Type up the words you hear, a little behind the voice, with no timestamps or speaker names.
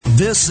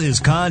This is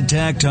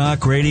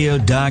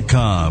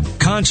ContactTalkRadio.com.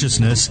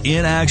 Consciousness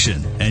in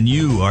action. And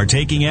you are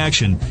taking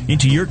action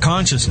into your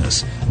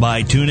consciousness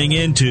by tuning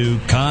into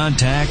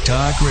Contact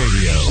Talk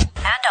Radio.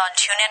 And on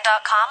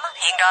TuneIn.com,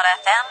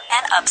 Hing.fm,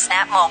 and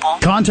UpSnap Mobile.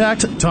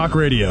 Contact Talk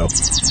Radio.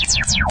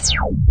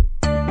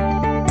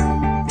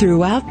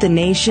 Throughout the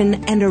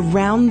nation and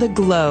around the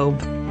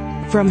globe,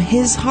 from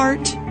his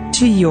heart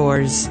to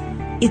yours,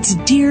 it's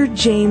Dear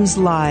James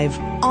Live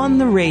on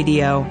the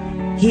radio,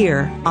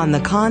 here on the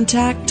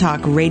Contact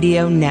Talk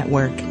Radio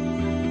Network,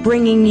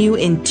 bringing you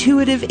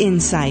intuitive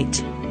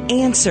insight,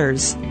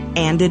 answers,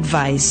 and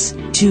advice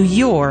to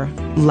your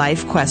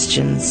life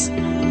questions.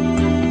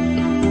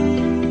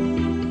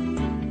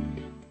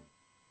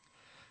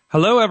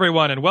 Hello,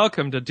 everyone, and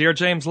welcome to Dear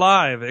James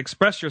Live.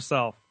 Express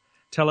yourself,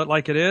 tell it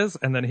like it is,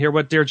 and then hear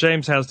what Dear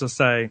James has to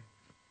say.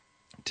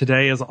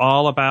 Today is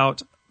all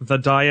about the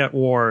diet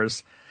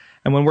wars.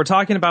 And when we're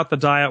talking about the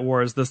diet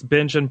wars, this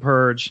binge and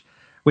purge,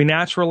 we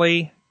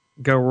naturally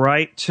go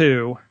right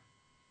to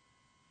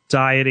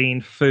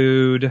dieting,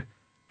 food,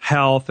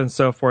 health, and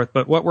so forth.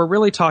 But what we're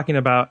really talking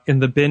about in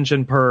the binge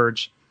and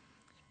purge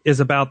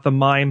is about the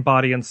mind,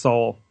 body, and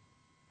soul,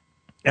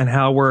 and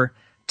how we're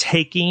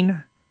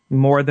taking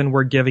more than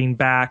we're giving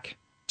back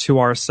to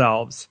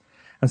ourselves.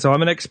 And so I'm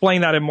going to explain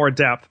that in more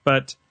depth,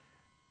 but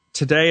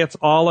today it's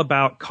all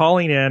about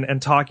calling in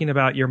and talking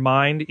about your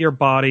mind, your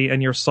body,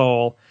 and your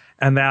soul,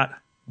 and that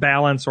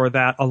balance or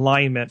that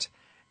alignment,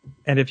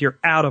 and if you're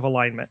out of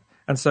alignment.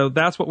 And so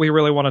that's what we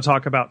really want to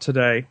talk about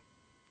today.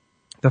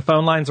 The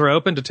phone lines are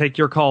open to take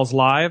your calls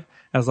live.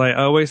 As I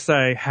always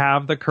say,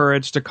 have the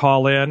courage to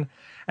call in,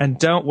 and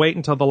don't wait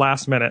until the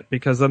last minute,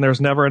 because then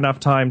there's never enough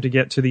time to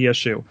get to the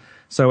issue.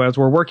 So as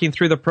we're working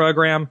through the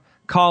program,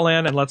 call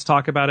in and let's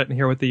talk about it and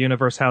hear what the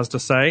universe has to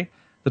say.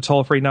 The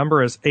toll-free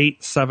number is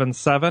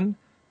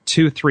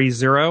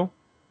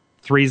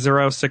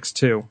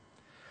 877-230-3062.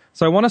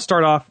 So I want to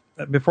start off,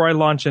 before I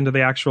launch into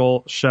the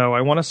actual show,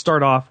 I want to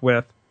start off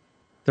with,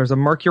 there's a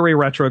Mercury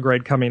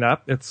retrograde coming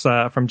up. It's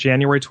from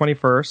January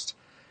 21st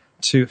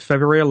to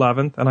February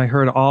 11th, and I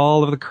heard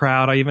all of the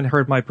crowd. I even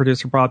heard my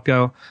producer Barb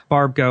go,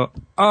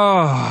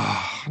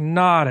 "Oh,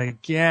 not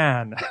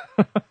again."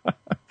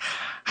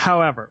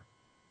 However,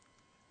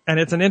 and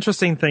it's an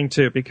interesting thing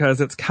too,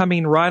 because it's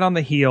coming right on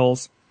the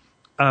heels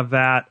of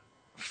that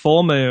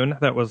full moon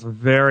that was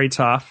very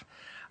tough.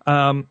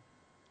 And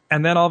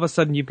then all of a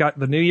sudden you've got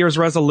the New Year's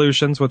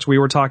resolutions, which we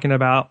were talking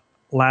about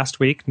last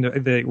week,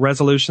 the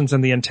resolutions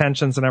and the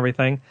intentions and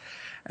everything.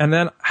 And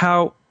then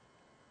how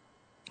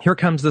here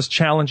comes this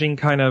challenging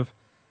kind of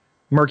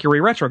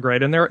Mercury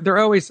retrograde. And they're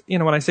always,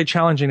 when I say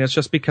challenging, it's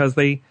just because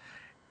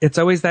it's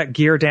always that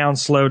gear down,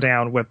 slow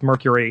down with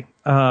Mercury.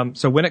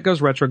 So when it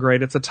goes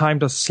retrograde, it's a time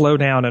to slow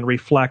down and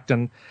reflect.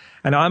 And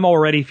I'm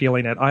already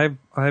feeling it. I've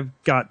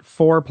got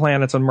 4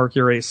 planets on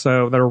Mercury,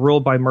 so that are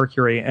ruled by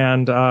Mercury,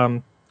 and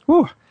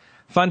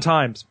fun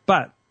times.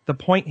 But the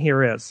point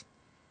here is,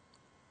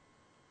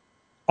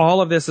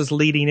 all of this is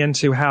leading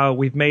into how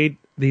we've made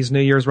these New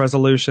Year's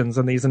resolutions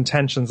and these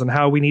intentions, and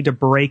how we need to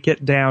break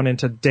it down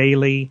into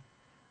daily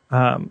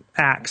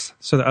acts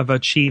of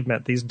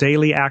achievement, these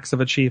daily acts of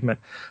achievement,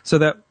 so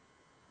that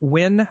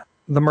when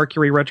the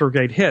Mercury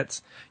retrograde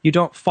hits, you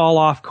don't fall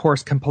off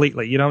course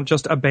completely. You don't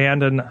just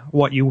abandon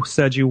what you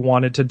said you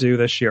wanted to do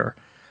this year,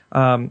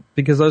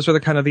 because those are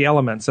the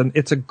elements. And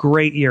it's a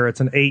great year.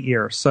 It's an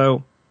 8-year.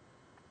 So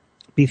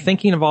be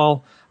thinking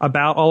about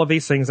all of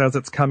these things as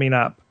it's coming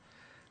up.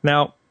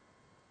 Now,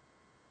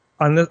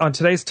 on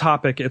today's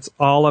topic, it's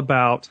all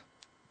about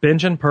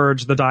binge and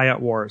purge, the diet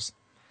wars.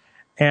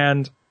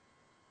 And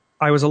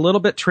I was a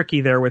little bit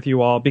tricky there with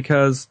you all,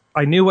 because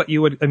I knew what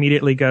you would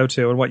immediately go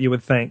to and what you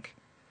would think.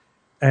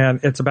 And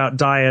it's about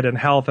diet and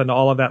health and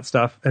all of that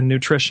stuff and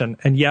nutrition.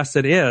 And yes,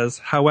 it is.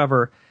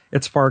 However,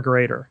 it's far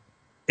greater.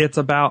 It's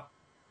about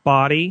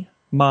body,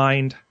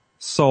 mind,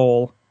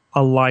 soul,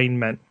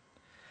 alignment.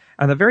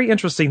 And the very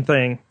interesting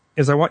thing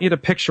is, I want you to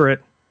picture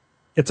it.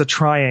 It's a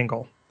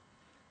triangle.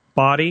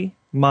 Body,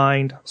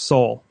 mind,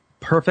 soul.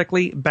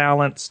 Perfectly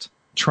balanced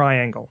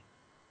triangle.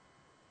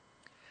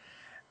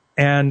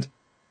 And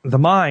the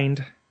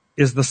mind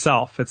is the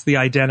self. It's the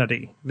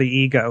identity, the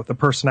ego, the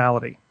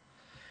personality.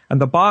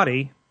 And the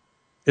body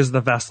is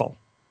the vessel.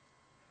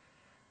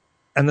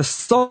 And the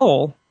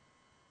soul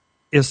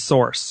is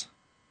source.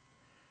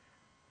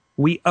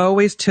 We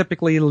always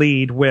typically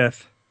lead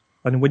with,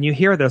 and when you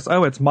hear this,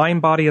 it's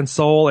mind, body, and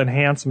soul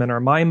enhancement, or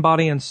mind,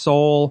 body, and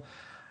soul,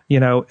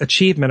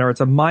 achievement, or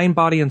it's a mind,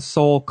 body, and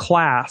soul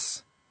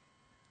class.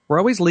 We're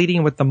always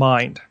leading with the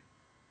mind.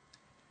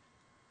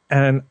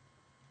 And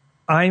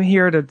I'm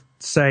here to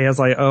say, as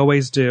I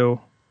always do,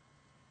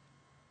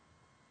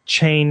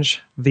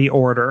 change the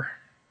order.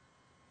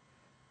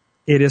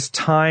 It is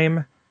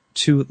time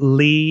to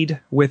lead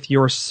with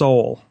your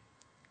soul.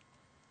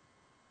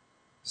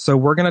 So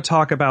we're going to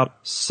talk about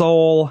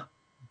soul,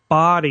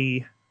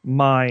 body,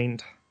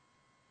 mind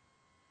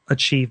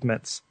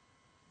achievements.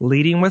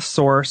 Leading with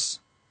source,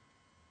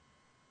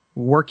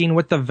 working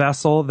with the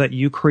vessel that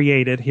you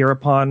created here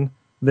upon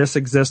this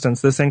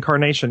existence, this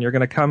incarnation. You're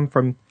going to come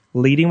from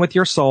leading with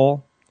your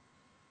soul,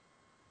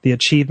 the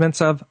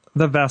achievements of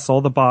the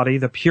vessel, the body,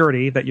 the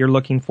purity that you're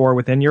looking for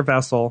within your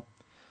vessel,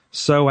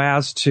 so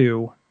as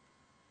to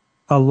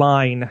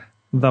align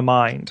the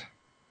mind.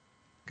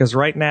 Because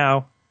right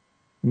now,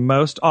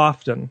 most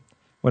often,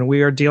 when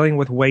we are dealing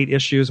with weight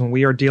issues, when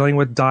we are dealing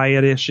with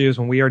diet issues,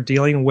 when we are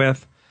dealing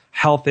with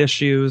health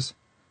issues,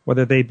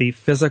 whether they be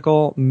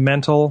physical,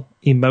 mental,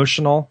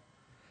 emotional,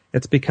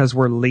 it's because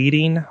we're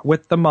leading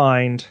with the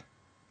mind.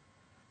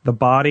 The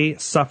body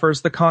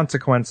suffers the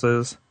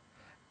consequences,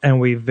 and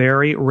we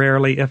very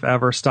rarely, if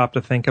ever, stop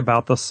to think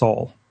about the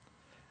soul.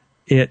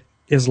 It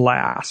is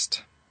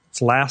last.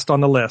 It's last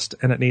on the list,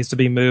 and it needs to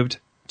be moved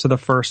to the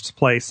first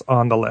place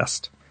on the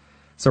list.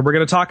 So we're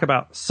going to talk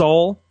about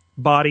soul,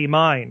 body,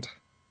 mind,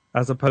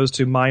 as opposed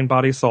to mind,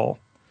 body, soul.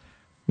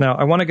 Now,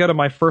 I want to go to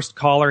my first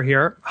caller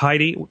here,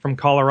 Heidi from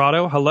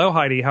Colorado. Hello,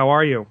 Heidi. How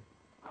are you?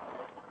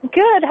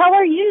 Good. How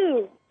are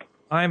you?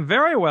 I'm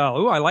very well.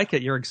 Ooh, I like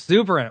it. You're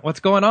exuberant. What's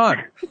going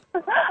on?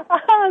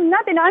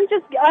 Nothing.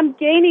 I'm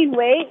gaining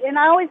weight, and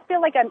I always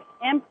feel like I'm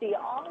empty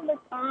all the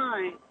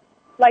time.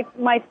 Like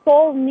my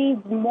soul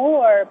needs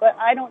more, but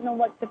I don't know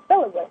what to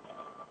fill it with.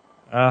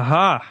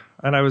 Aha.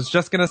 And I was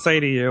just going to say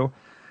to you,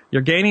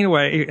 you're gaining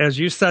weight. As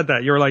you said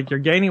that, you're like, you're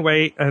gaining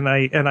weight, and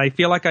I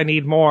feel like I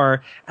need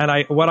more.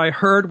 And what I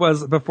heard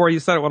was, before you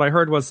said it, what I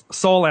heard was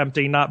soul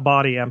empty, not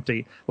body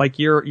empty. Like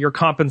you're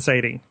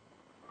compensating.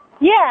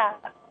 Yeah.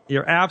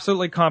 You're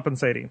absolutely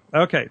compensating.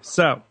 Okay,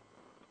 so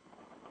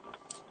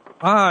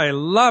I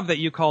love that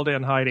you called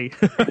in, Heidi.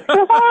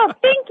 Oh,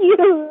 thank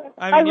you.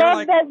 I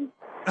love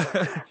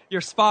that.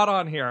 You're spot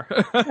on here.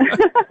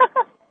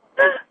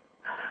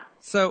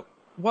 So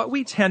what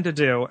we tend to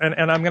do,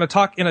 and I'm going to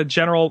talk in a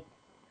general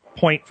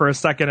point for a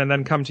second and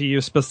then come to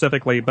you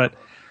specifically, but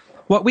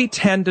what we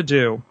tend to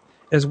do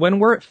is when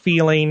we're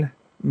feeling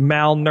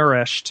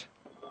malnourished,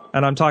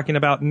 and I'm talking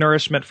about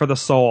nourishment for the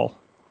soul,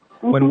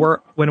 when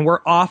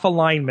we're off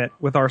alignment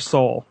with our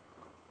soul,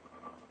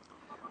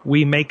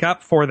 we make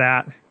up for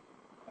that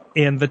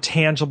in the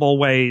tangible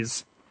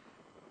ways.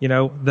 You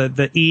know,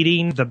 the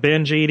eating, the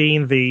binge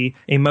eating, the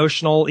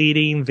emotional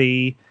eating,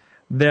 the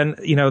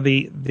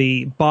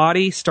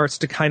body starts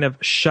to kind of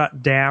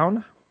shut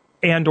down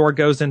and or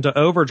goes into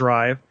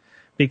overdrive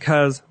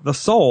because the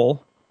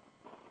soul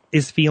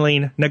is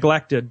feeling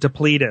neglected,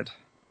 depleted.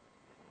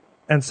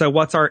 And so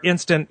what's our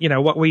instant,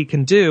 what we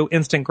can do,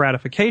 instant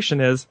gratification,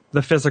 is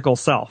the physical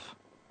self.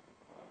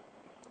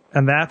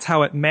 And that's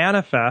how it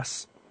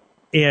manifests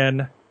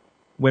in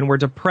when we're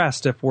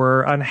depressed, if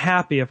we're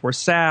unhappy, if we're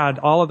sad,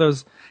 all of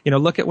those,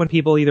 look at when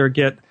people either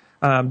get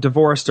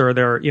divorced or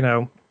they're,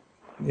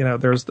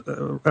 there's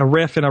a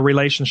rift in a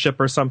relationship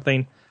or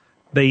something.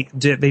 They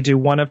do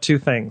one of two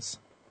things.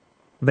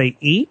 They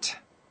eat,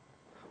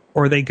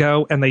 or they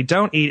go and they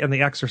don't eat and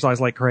they exercise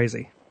like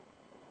crazy.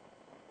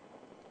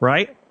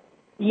 Right?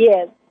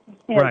 Yes.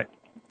 Right.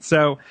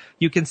 So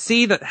you can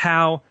see that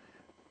how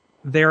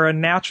they are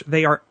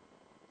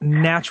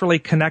naturally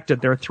connected.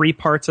 There are three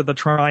parts of the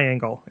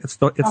triangle. It's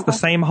the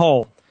same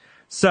whole.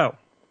 So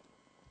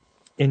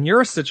in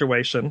your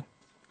situation,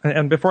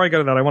 and before I go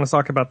to that, I want to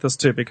talk about this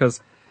too,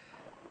 because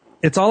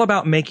it's all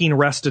about making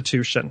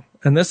restitution.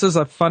 And this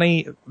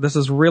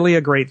is really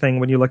a great thing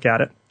when you look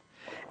at it.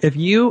 If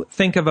you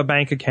think of a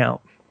bank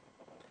account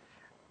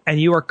and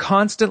you are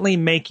constantly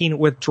making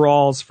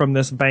withdrawals from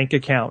this bank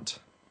account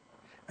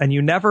and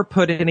you never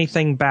put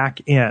anything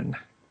back in,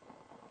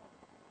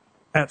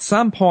 at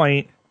some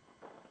point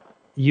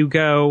you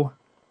go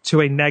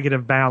to a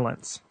negative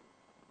balance.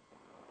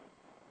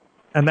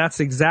 And that's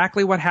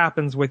exactly what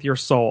happens with your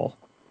soul.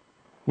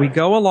 We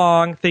go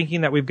along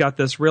thinking that we've got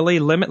this really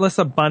limitless,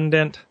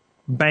 abundant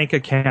bank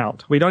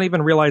account. We don't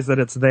even realize that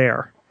it's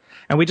there.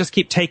 And we just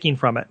keep taking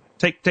from it.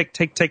 Take.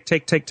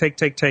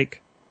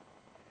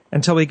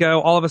 Until we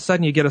go, all of a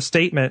sudden you get a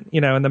statement,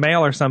 in the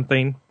mail or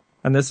something.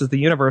 And this is the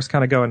universe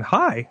kind of going,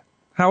 hi,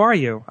 how are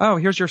you? Oh,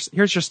 here's your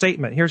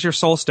statement. Here's your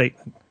soul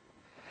statement.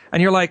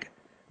 And you're like,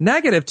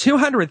 negative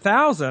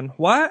 200,000.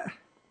 What?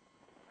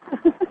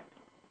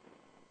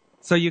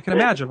 So you can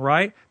imagine,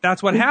 right?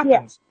 That's what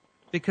happens.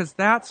 Yeah. Because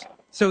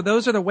so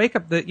those are the wake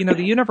up, the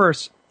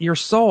universe, your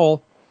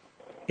soul,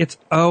 it's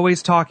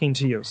always talking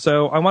to you.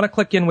 So I want to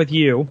click in with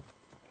you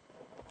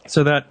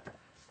so that,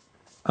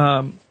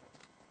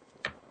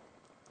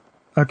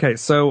 okay,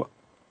 so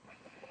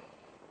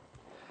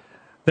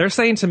they're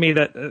saying to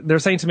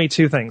me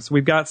two things.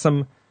 We've got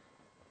I'm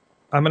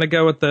going to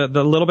go with the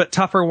little bit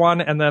tougher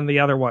one and then the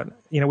other one.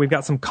 We've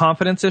got some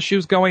confidence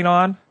issues going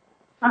on.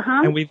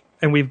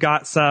 And we've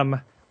got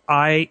some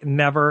I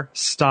never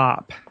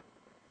stop.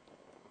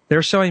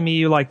 They're showing me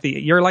you're like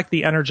the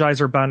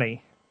Energizer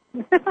Bunny.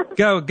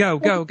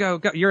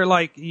 Go. You're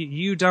like,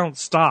 you don't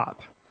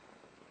stop.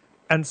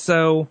 And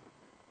so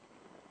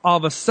all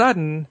of a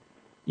sudden,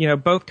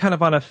 both kind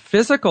of on a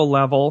physical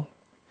level,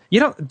 you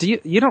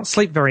don't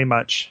sleep very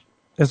much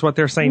is what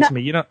they're saying to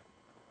me. You don't,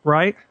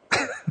 right?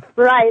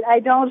 Right. I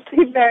don't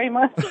sleep very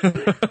much.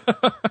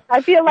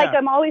 I feel like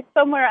I'm always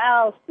somewhere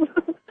else.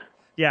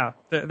 Yeah.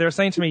 They're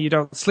saying to me, you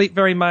don't sleep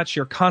very much.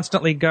 You're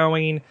constantly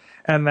going.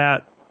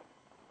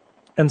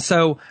 And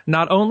so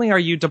not only are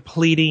you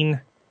depleting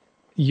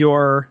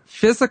your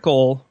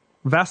physical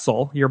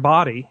vessel, your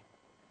body,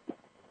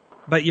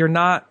 but you're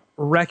not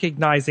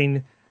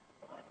recognizing.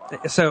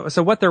 So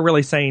what they're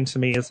really saying to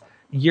me is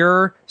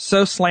you're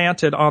so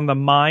slanted on the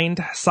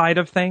mind side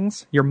of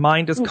things. Your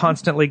mind is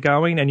constantly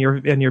going, and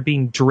you're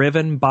being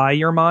driven by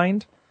your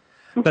mind,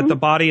 that the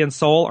body and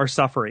soul are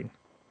suffering.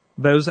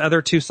 Those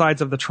other two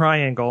sides of the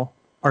triangle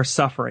are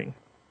suffering.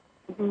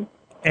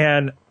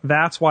 And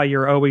that's why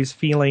you're always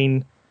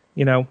feeling,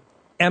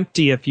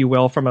 empty, if you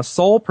will, from a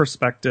soul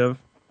perspective.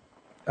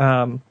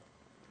 Now,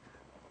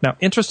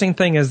 interesting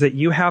thing is that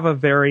you have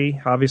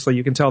obviously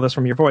you can tell this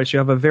from your voice, you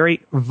have a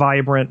very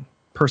vibrant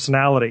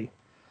personality.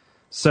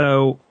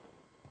 So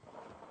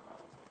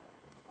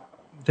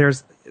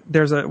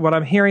what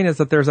I'm hearing is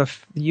that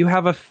you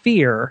have a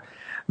fear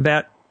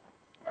that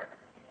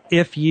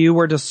if you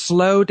were to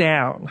slow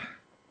down,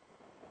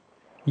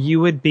 you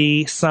would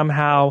be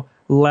somehow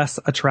less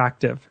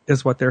attractive,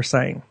 is what they're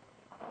saying.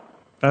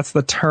 That's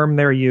the term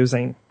they're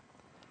using.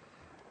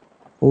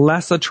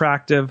 Less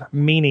attractive,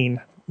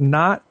 meaning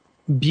not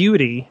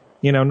beauty,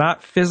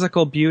 not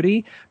physical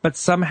beauty, but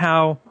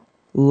somehow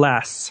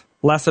less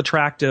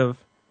attractive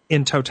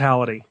in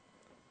totality.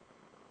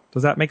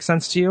 Does that make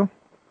sense to you?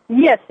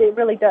 Yes, it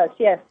really does.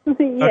 Yes.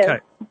 Yes. Okay.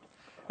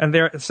 And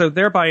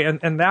thereby,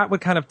 and that would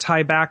kind of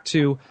tie back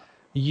to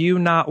you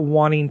not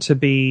wanting to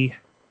be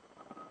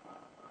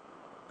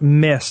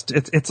missed.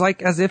 It's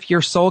like as if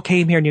your soul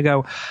came here and you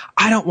go,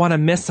 I don't want to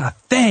miss a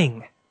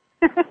thing.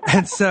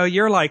 And so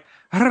you're like,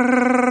 but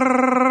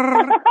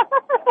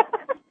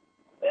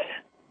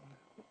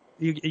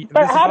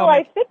how do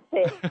I fix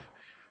it?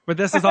 But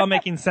this is all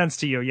making sense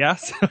to you,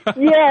 yes?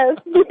 Yes,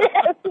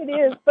 it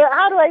is. But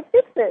how do I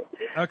fix it?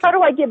 Okay. How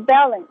do I get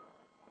balance?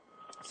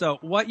 So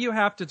what you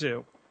have to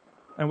do,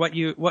 and what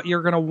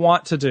you're going to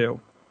want to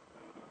do,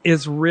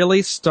 is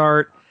really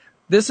start.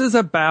 This is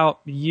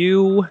about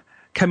you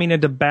coming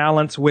into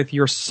balance with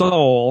your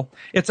soul.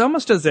 It's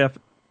almost as if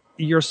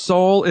your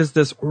soul is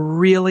this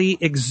really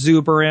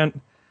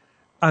exuberant,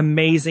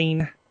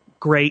 amazing,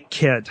 great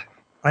kid.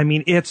 I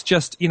mean, it's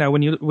just,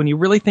 when you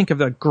really think of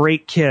a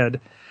great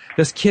kid,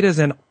 this kid is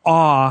in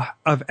awe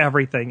of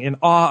everything, in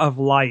awe of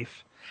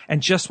life,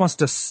 and just wants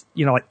to,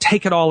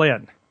 take it all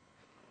in.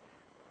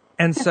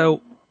 And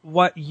so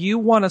what you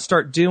want to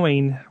start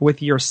doing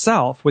with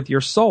yourself, with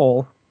your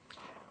soul,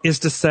 is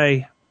to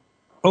say,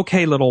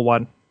 okay, little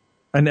one.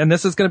 And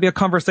this is going to be a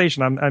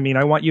conversation.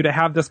 I want you to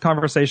have this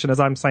conversation as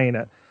I'm saying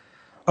it.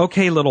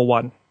 Okay, little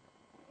one.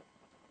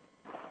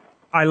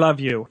 I love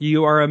you.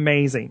 You are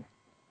amazing.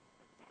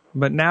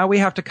 But now we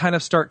have to kind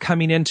of start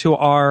coming into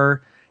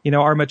our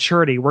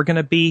maturity. We're going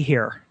to be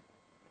here.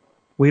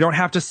 We don't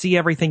have to see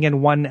everything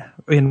in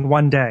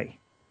one day.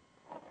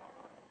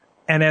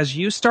 And as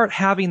you start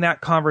having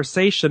that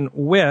conversation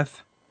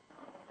with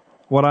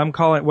what I'm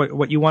calling,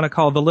 what you want to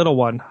call the little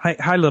one.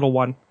 Hi, little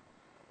one.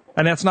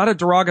 And that's not a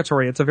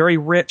derogatory. It's a very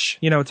rich,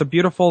 it's a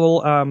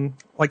beautiful,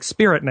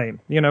 spirit name,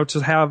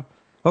 to have,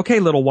 okay,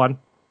 little one.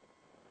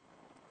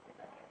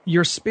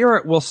 Your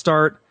spirit will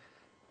start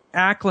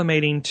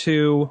acclimating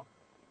to,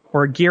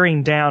 or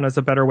gearing down is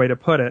a better way to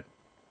put it,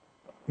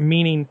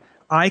 meaning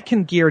I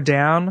can gear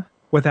down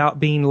without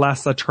being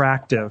less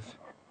attractive.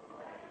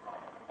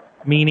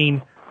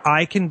 Meaning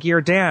I can gear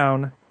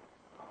down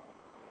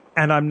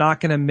and I'm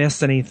not going to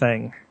miss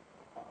anything.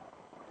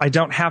 I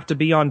don't have to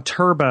be on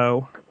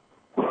turbo.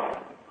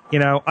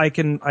 I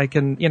can,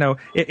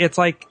 it's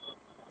like,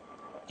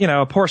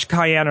 a Porsche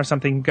Cayenne or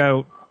something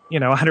go,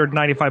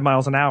 195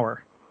 miles an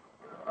hour.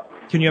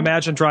 Can you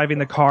imagine driving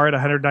the car at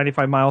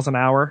 195 miles an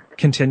hour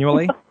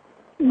continually?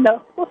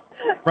 No.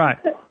 Right.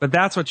 But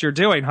that's what you're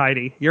doing,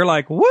 Heidi. You're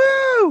like,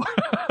 woo!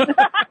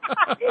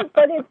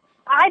 But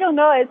I don't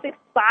know, it's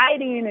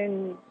exciting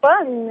and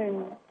fun.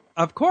 And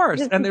of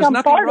course. And there's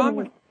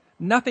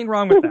nothing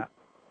wrong with that.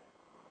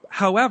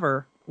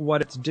 However,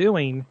 what it's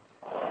doing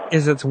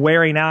is it's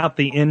wearing out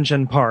the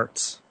engine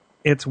parts.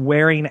 It's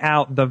wearing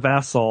out the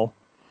vessel.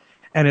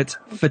 And it's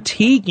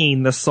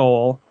fatiguing the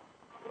soul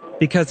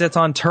because it's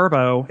on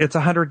turbo. It's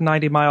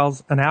 190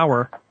 miles an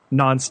hour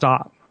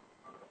nonstop.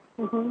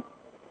 Mm-hmm.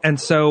 And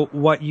so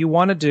what you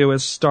want to do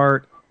is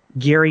start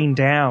gearing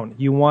down.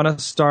 You want to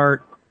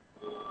start.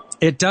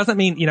 It doesn't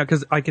mean,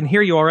 because I can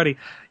hear you already.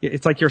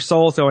 It's like your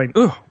soul's going,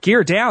 ooh,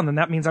 gear down. Then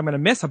that means I'm going to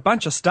miss a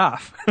bunch of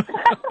stuff.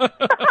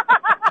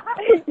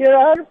 You're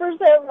 100%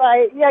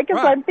 right. Yeah, because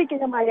right. I'm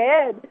thinking in my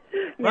head,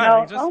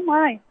 right, oh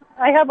my,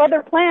 I have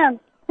other plans.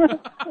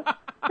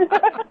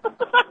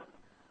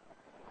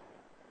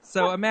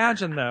 So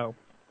imagine though,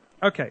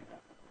 okay,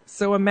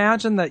 so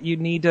imagine that you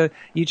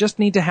just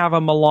need to have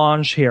a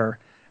melange here.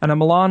 And a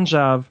melange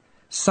of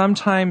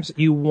sometimes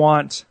you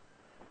want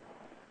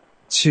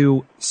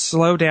to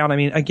slow down. I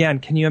mean, again,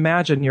 can you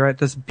imagine you're at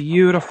this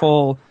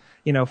beautiful,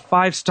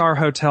 5-star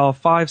hotel,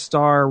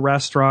 5-star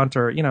restaurant,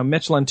 or,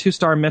 Michelin,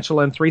 2-star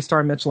Michelin,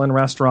 3-star Michelin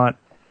restaurant,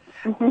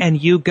 mm-hmm.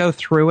 and you go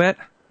through it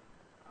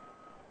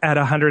at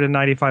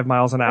 195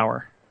 miles an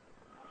hour.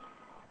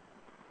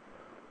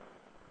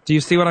 Do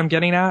you see what I'm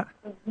getting at?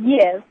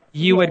 Yes.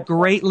 You would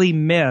greatly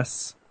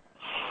miss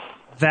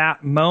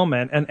that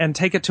moment and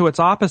take it to its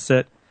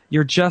opposite.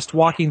 You're just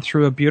walking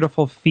through a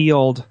beautiful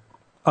field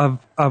of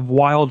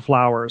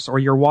wildflowers, or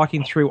you're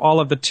walking through all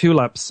of the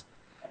tulips,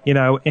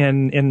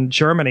 in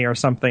Germany or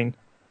something.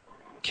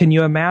 Can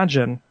you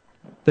imagine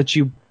that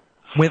you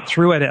went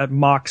through it at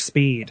Mach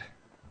speed?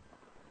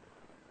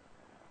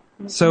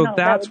 So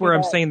that's where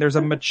I'm saying there's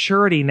a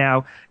maturity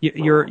now.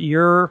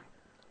 You're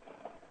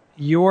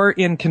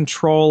in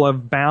control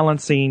of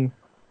balancing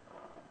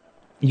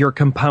your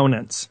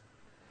components.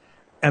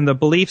 And the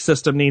belief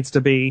system needs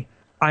to be,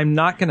 I'm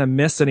not going to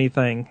miss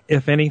anything.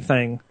 If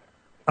anything,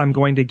 I'm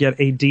going to get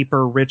a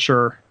deeper,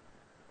 richer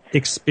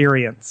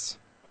experience.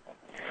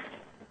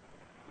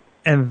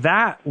 And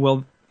that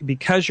will,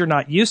 because you're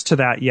not used to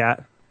that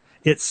yet,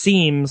 it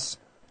seems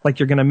like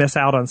you're going to miss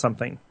out on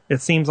something.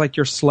 It seems like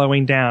you're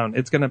slowing down.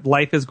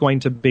 Life is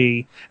going to be,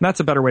 and that's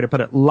a better way to put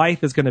it,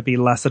 life is going to be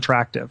less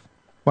attractive.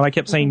 When I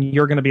kept saying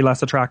you're going to be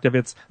less attractive,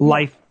 it's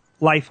life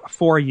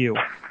for you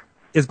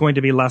is going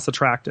to be less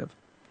attractive.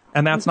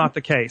 And that's not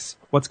the case.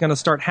 What's going to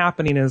start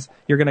happening is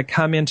you're going to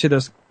come into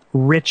this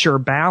richer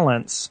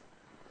balance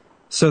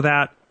so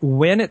that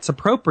when it's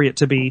appropriate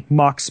to be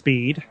Mach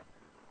speed,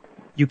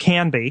 you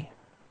can be.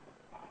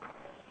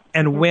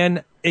 And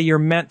when you're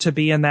meant to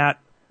be in that,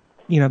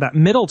 that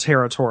middle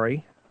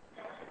territory,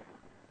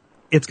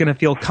 it's going to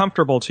feel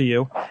comfortable to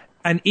you.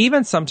 And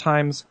even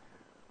sometimes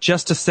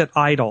just to sit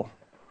idle,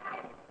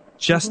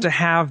 just to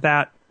have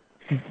that,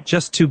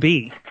 just to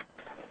be.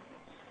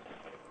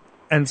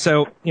 And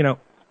so,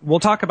 we'll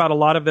talk about a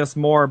lot of this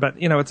more, but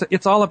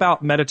it's all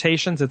about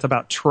meditations. It's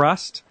about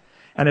trust,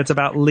 and it's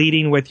about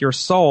leading with your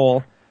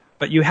soul.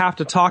 But you have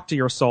to talk to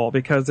your soul,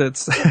 because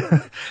it's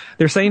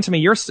they're saying to me,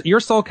 your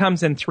soul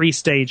comes in 3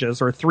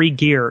 stages or 3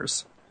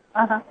 gears.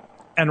 Uh-huh.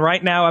 And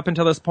right now, up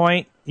until this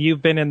point,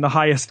 you've been in the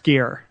highest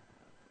gear,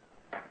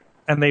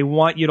 and they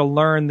want you to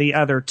learn the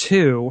other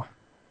 2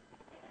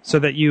 so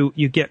that you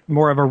get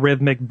more of a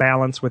rhythmic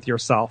balance with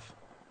yourself,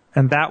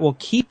 and that will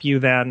keep you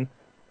then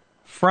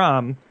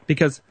from,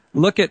 because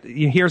look at,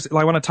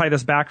 I want to tie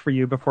this back for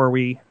you before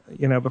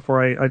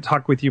I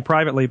talk with you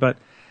privately, but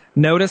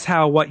notice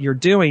how what you're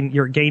doing,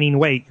 you're gaining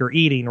weight, you're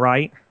eating,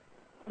 right?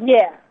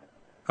 Yeah.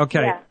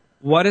 Okay. Yeah.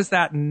 What does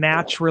that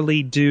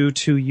naturally do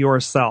to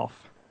yourself?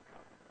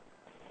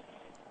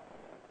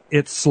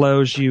 It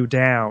slows you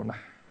down.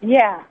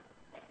 Yeah.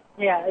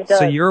 Yeah, it does.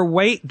 So your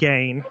weight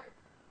gain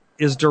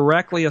is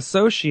directly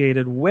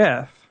associated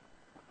with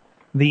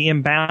the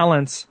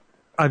imbalance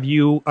of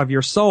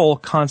your soul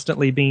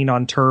constantly being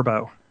on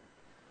turbo.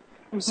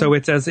 Mm-hmm. So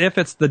it's as if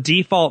it's the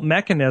default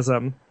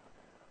mechanism.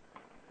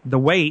 The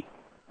weight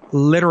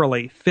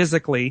literally,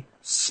 physically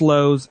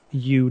slows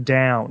you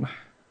down.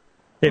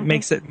 It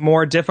makes it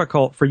more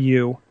difficult for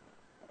you,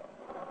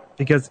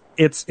 because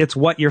it's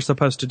what you're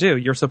supposed to do.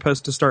 You're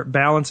supposed to start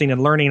balancing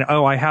and learning,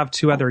 I have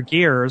 2 other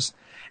gears,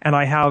 and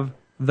I have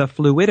the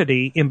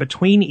fluidity in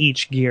between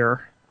each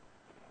gear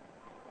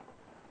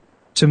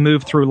to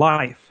move through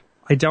life.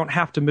 I don't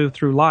have to move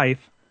through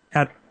life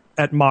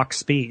at Mach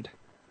speed.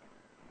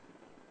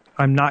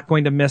 I'm not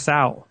going to miss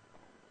out.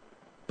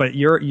 But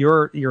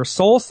your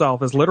soul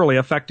self is literally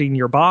affecting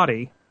your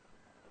body,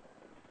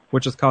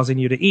 which is causing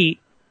you to eat,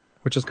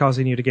 which is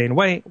causing you to gain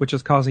weight, which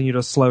is causing you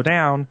to slow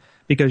down,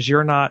 because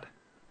you're not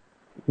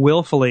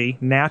willfully,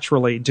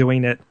 naturally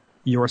doing it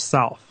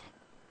yourself.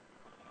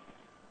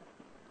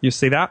 You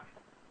see that?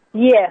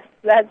 Yes,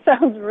 that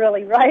sounds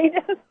really right.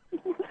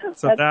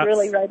 So that's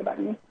really right about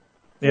me.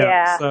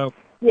 Yeah. So.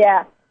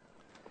 Yeah.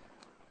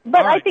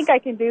 But right. I think I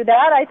can do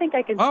that. I think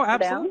I can Oh, sit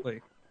absolutely.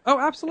 down. Oh,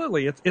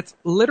 absolutely. It's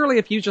literally,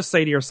 if you just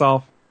say to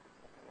yourself,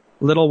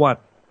 little one,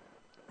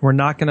 we're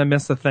not going to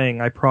miss a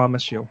thing, I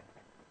promise you.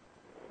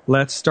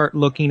 Let's start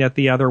looking at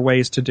the other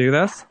ways to do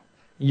this.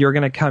 You're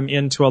going to come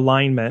into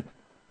alignment.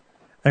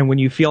 And when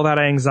you feel that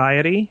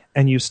anxiety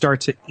and you start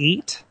to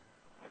eat,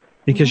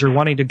 because you're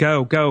wanting to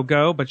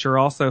go, but you're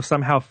also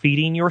somehow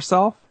feeding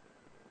yourself,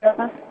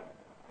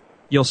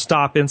 you'll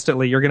stop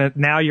instantly. You're going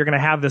to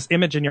have this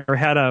image in your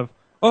head of,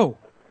 oh,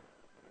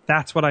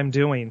 that's what I'm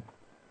doing.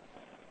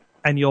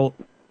 And you'll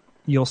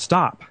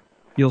stop.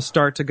 You'll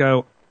start to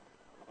go,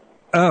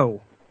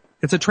 oh,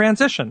 it's a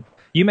transition.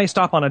 You may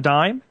stop on a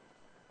dime.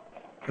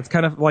 It's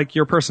kind of like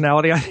your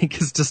personality, I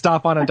think, is to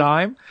stop on a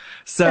dime.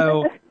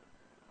 So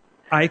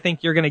I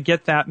think you're going to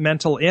get that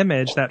mental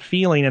image, that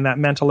feeling in that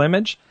mental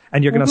image,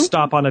 and you're going to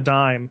stop on a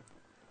dime,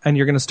 and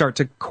you're going to start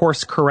to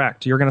course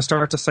correct. You're going to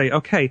start to say,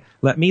 okay,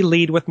 let me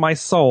lead with my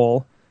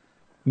soul,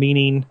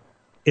 meaning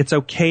it's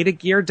okay to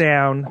gear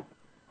down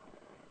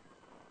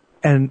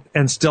and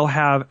still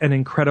have an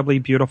incredibly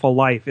beautiful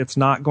life. It's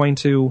not going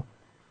to,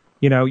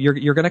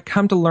 you're going to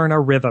come to learn a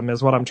rhythm,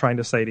 is what I'm trying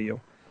to say to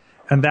you.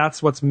 And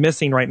that's what's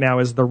missing right now,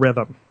 is the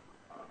rhythm.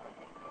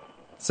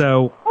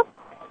 So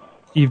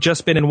you've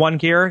just been in 1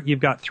 gear, you've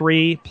got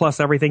 3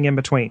 plus everything in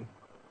between.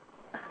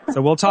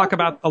 So we'll talk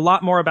about a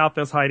lot more about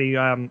this, Heidi,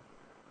 on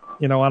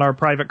our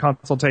private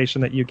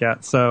consultation that you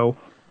get. So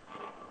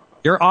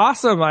you're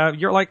awesome.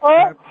 You're like,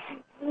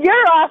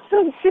 You're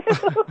awesome, too.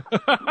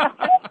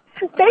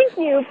 Thank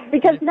you,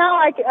 because now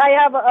I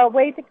have a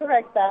way to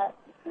correct that.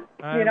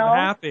 I'm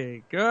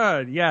happy.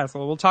 Good. Yes.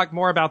 Well, we'll talk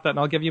more about that, and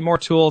I'll give you more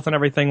tools and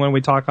everything when we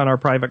talk on our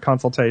private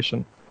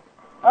consultation.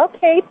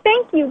 Okay.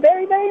 Thank you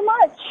very, very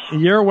much.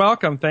 You're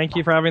welcome. Thank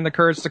you for having the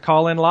courage to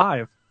call in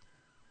live.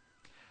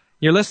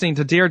 You're listening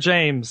to Dear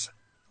James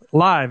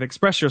Live.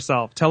 Express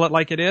yourself. Tell it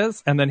like it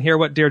is, and then hear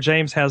what Dear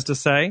James has to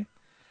say.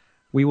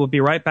 We will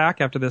be right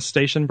back after this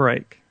station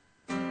break.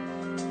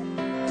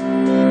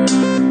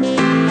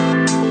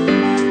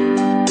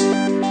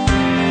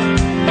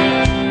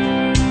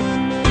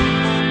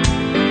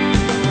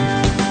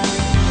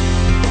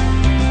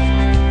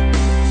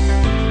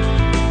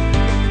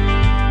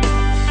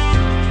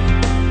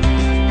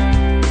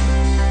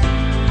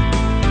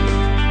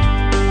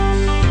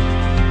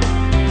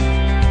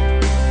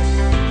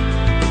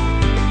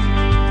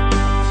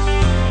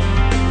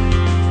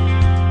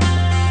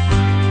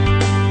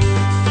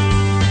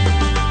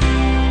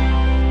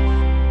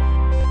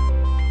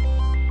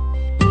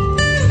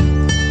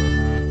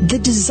 The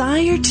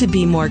desire to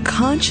be more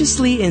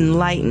consciously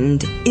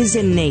enlightened is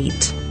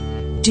innate.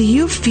 Do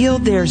you feel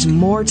there's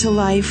more to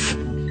life?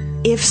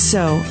 If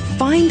so,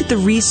 find the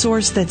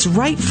resource that's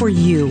right for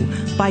you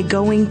by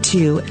going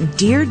to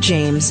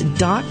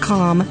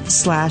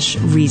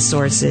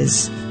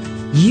dearjames.com/resources.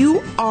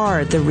 You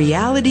are the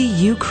reality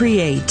you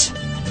create.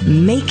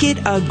 Make it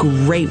a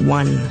great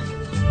one.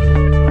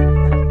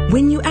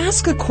 When you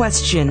ask a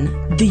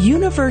question, the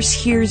universe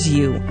hears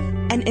you,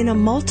 and in a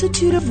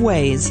multitude of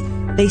ways,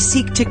 they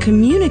seek to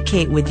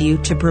communicate with you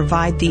to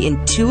provide the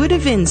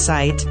intuitive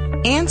insight,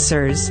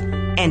 answers,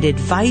 and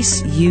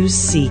advice you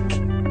seek.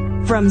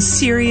 From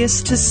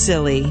serious to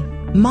silly,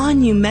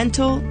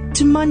 monumental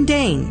to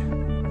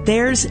mundane,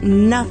 there's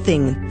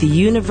nothing the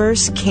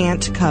universe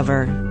can't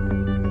cover.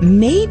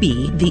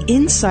 Maybe the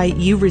insight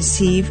you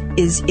receive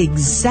is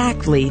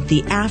exactly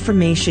the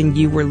affirmation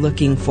you were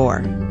looking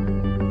for.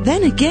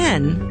 Then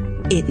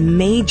again, it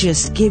may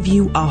just give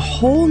you a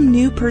whole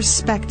new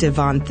perspective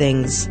on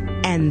things.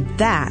 And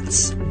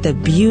that's the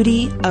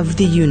beauty of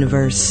the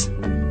universe.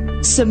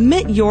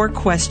 Submit your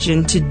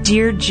question to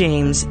Dear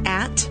James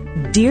at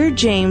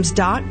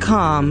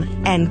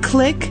dearjames.com and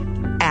click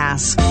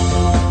Ask.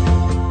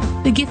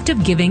 The gift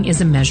of giving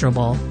is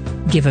immeasurable.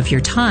 Give of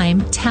your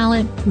time,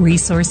 talent,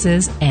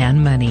 resources,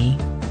 and money.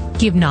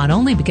 Give not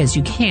only because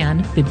you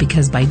can, but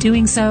because by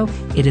doing so,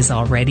 it is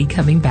already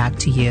coming back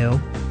to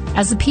you.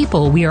 As a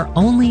people, we are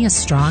only as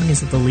strong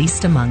as the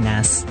least among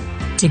us.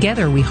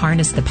 Together, we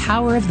harness the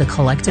power of the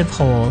collective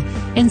whole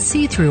and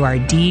see through our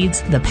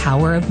deeds the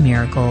power of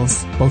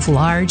miracles, both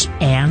large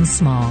and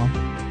small.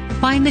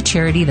 Find the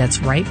charity that's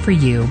right for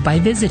you by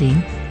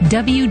visiting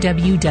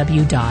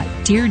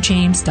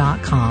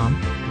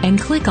www.dearjames.com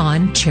and click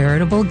on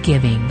Charitable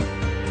Giving.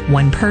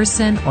 One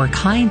person or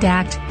kind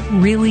act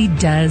really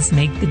does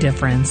make the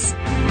difference.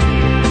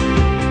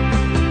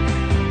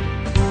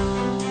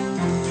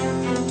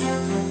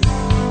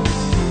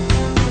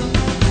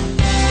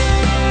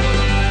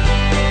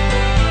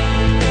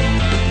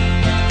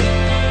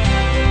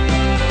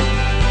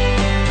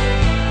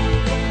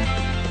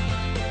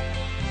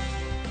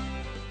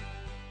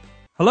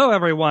 Hello,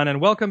 everyone,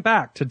 and welcome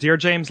back to Dear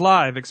James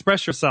Live.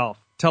 Express yourself.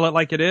 Tell it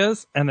like it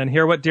is, and then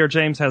hear what Dear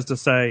James has to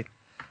say.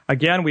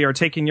 Again, we are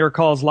taking your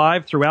calls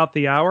live throughout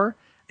the hour,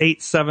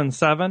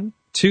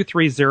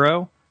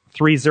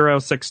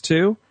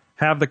 877-230-3062.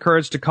 Have the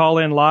courage to call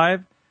in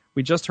live.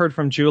 We just heard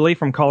from Julie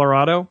from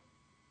Colorado,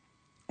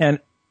 and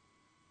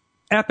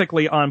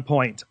epically on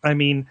point. I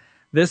mean,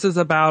 this is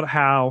about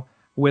how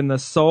when the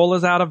soul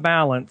is out of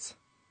balance,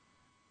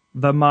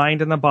 the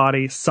mind and the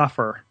body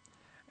suffer.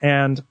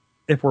 And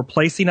if we're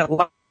placing it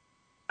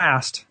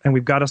last, and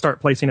we've got to start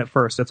placing it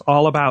first, it's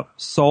all about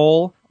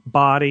soul,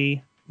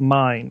 body,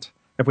 mind.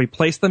 If we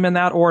place them in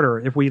that order,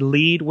 if we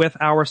lead with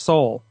our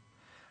soul,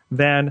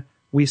 then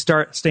we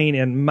start staying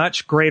in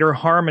much greater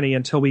harmony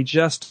until we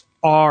just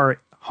are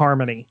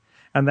harmony.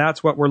 And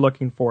that's what we're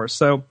looking for.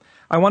 So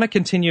I want to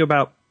continue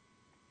about,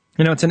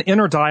 it's an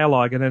inner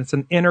dialogue, and it's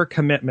an inner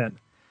commitment,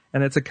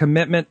 and it's a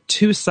commitment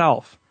to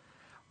self.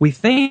 We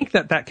think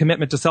that that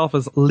commitment to self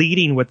is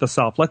leading with the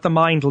self. Let the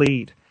mind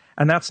lead.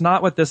 And that's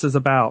not what this is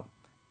about.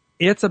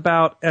 It's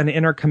about an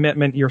inner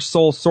commitment, your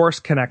soul source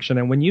connection.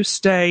 And when you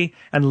stay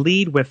and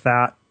lead with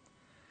that,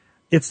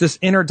 it's this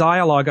inner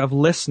dialogue of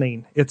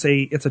listening. It's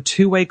a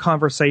two-way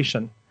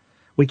conversation.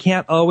 We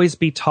can't always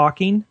be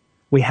talking.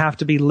 We have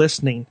to be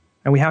listening.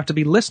 And we have to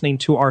be listening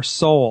to our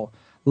soul,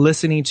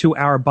 listening to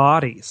our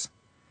bodies.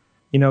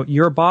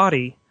 Your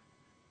body,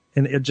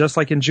 and just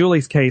like in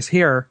Julie's case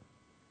here,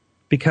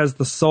 because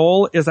the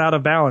soul is out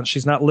of balance,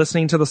 she's not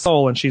listening to the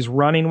soul and she's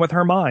running with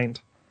her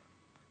mind.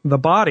 The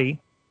body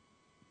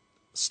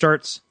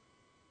starts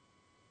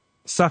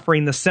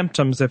suffering the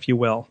symptoms, if you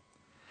will.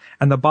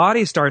 And the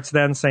body starts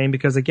then saying,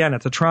 because again,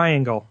 it's a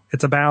triangle,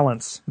 it's a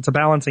balance, it's a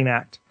balancing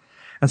act.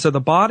 And so the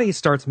body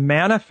starts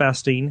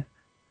manifesting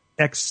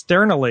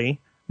externally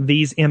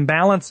these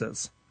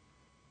imbalances.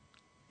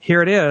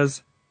 Here it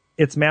is,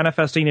 it's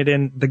manifesting it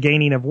in the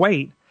gaining of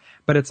weight,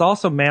 but it's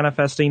also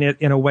manifesting it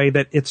in a way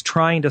that it's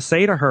trying to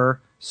say to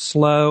her,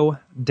 slow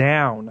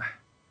down,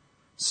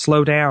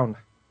 slow down,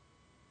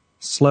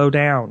 slow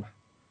down.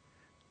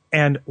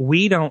 And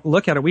we don't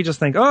look at it. We just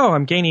think, oh,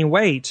 I'm gaining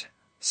weight,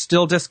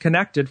 still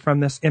disconnected from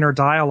this inner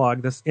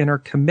dialogue, this inner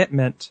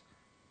commitment,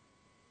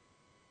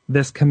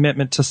 this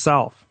commitment to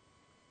self.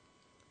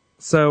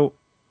 So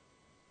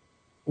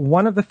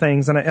one of the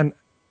things, and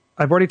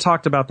I've already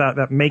talked about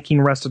that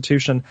making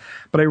restitution,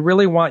 but I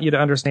really want you to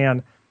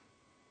understand,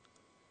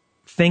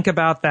 think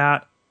about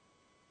that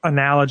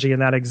analogy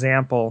and that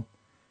example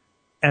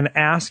and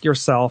ask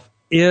yourself,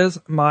 is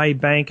my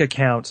bank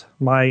account,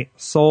 my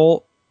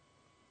soul,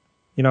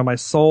 my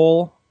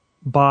soul,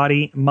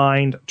 body,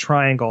 mind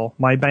triangle,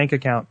 my bank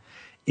account,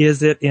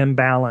 is it in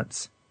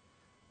balance?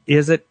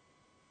 Is it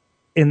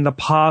in the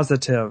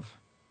positive?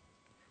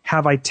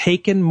 Have I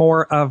taken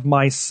more of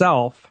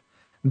myself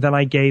than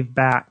I gave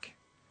back?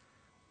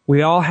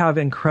 We all have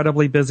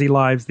incredibly busy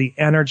lives. The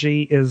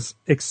energy is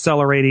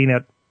accelerating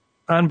at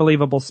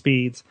unbelievable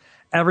speeds.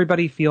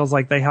 Everybody feels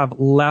like they have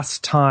less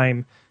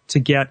time to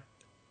get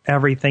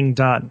everything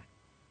done.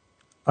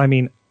 I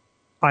mean,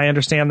 I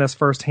understand this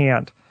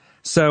firsthand.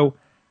 So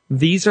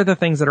these are the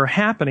things that are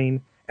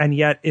happening, and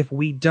yet if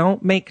we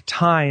don't make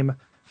time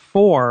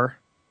for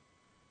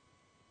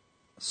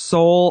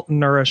soul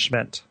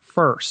nourishment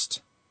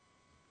first,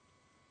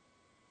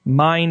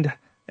 mind,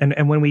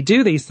 and when we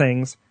do these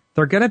things,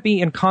 they're going to be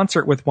in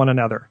concert with one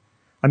another.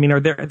 I mean,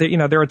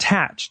 they're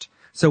attached.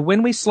 So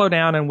when we slow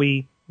down and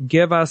we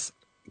give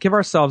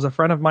ourselves, a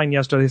friend of mine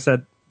yesterday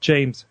said,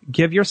 James,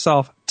 give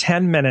yourself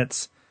 10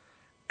 minutes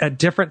at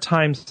different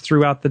times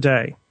throughout the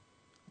day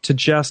to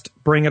just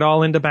bring it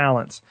all into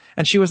balance.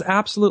 And she was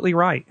absolutely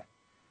right.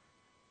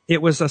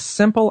 It was a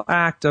simple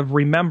act of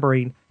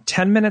remembering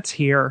 10 minutes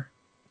here,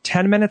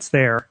 10 minutes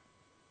there,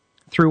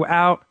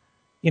 throughout,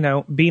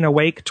 being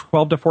awake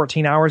 12 to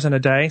 14 hours in a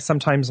day,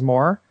 sometimes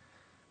more.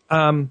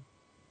 That's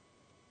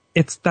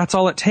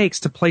all it takes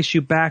to place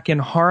you back in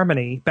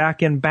harmony,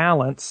 back in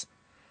balance,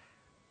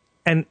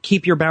 and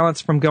keep your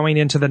balance from going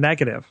into the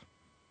negative.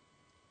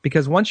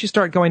 Because once you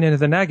start going into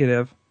the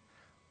negative,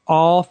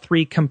 all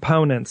three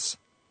components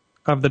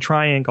of the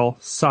triangle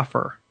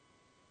suffer.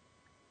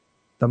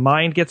 The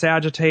mind gets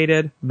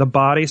agitated, the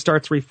body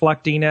starts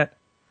reflecting it,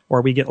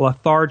 or we get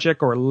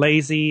lethargic or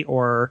lazy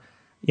or,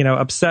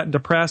 upset and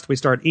depressed. We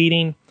start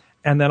eating,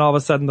 and then all of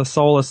a sudden the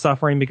soul is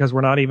suffering because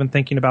we're not even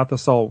thinking about the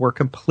soul. We're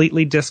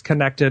completely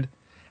disconnected,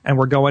 and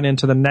we're going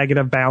into the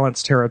negative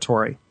balance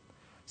territory.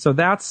 So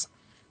that's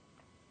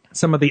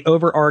some of the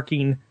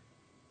overarching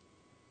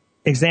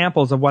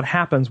examples of what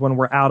happens when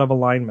we're out of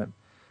alignment.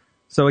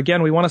 So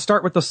again, we want to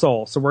start with the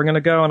soul. So we're going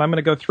to go, and I'm going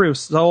to go through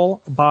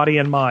soul, body,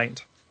 and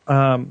mind.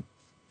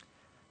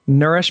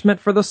 Nourishment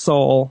for the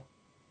soul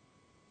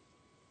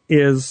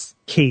is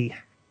key.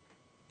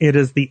 It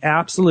is the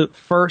absolute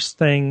first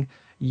thing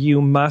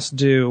you must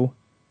do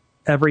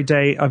every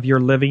day of your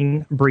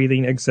living,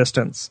 breathing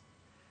existence.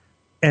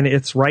 And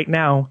it's right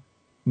now,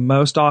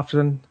 most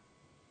often,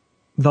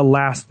 the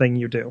last thing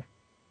you do.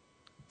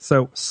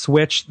 So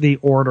switch the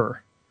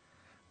order.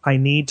 I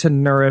need to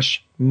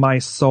nourish my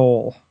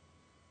soul.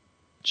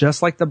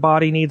 Just like the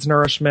body needs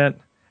nourishment,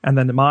 and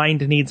then the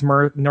mind needs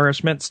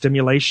nourishment,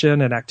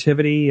 stimulation and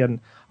activity and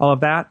all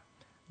of that,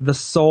 the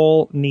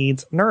soul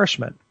needs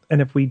nourishment.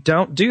 And if we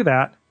don't do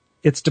that,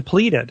 it's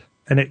depleted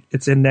and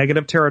it's in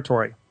negative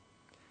territory.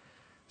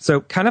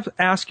 So kind of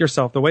ask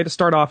yourself, the way to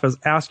start off is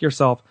ask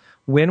yourself,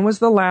 when was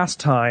the last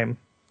time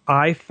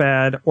I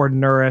fed or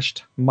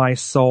nourished my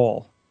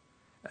soul?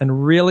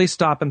 And really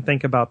stop and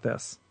think about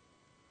this.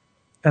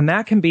 And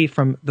that can be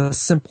from the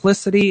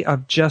simplicity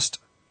of just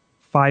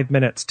 5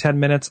 minutes, 10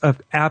 minutes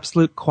of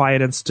absolute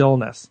quiet and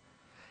stillness.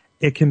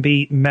 It can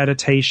be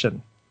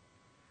meditation.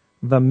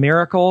 The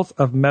miracles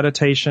of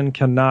meditation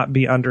cannot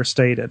be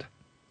understated.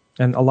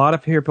 And a lot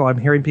of people, I'm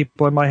hearing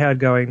people in my head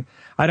going,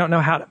 I don't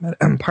know how to,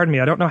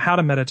 I don't know how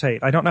to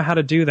meditate. I don't know how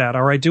to do that,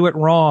 or I do it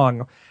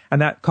wrong.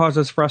 And that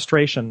causes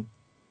frustration.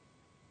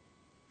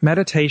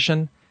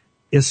 Meditation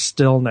is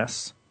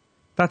stillness.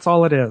 That's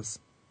all it is.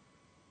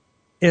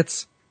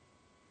 It's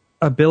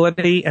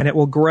ability, and it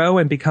will grow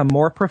and become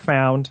more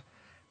profound.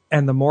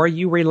 And the more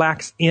you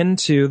relax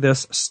into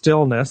this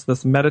stillness,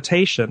 this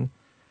meditation,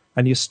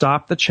 and you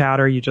stop the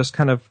chatter, you just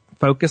kind of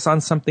focus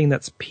on something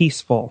that's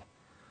peaceful,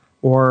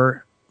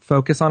 or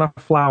focus on a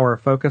flower,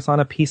 focus on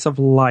a piece of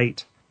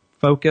light,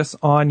 focus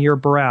on your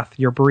breath,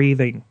 your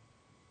breathing.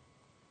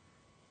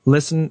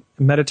 Listen,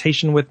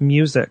 meditation with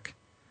music,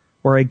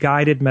 or a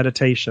guided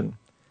meditation.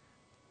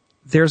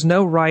 There's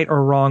no right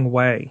or wrong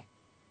way.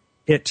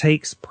 It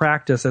takes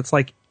practice. It's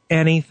like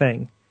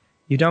anything.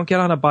 You don't get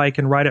on a bike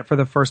and ride it for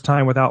the first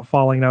time without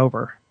falling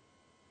over.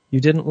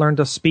 You didn't learn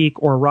to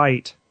speak or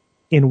write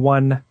in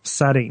one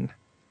sitting.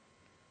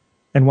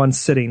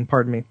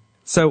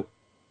 So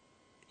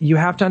you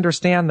have to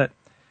understand that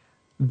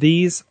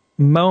these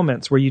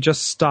moments where you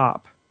just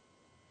stop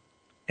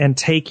and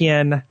take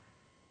in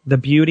the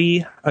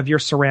beauty of your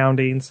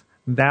surroundings,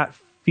 that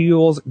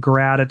fuels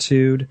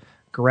gratitude.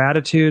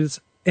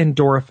 Gratitude's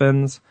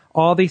endorphins.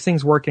 All these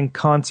things work in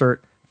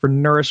concert for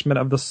nourishment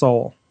of the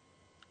soul.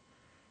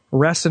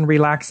 Rest and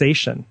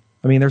relaxation.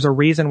 I mean, there's a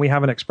reason we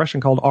have an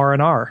expression called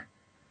R&R.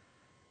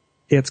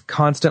 It's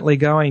constantly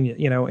going.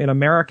 In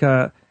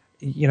America,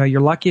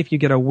 you're lucky if you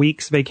get a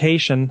week's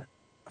vacation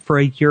for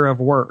a year of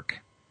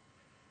work.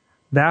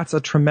 That's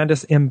a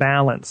tremendous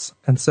imbalance.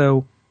 And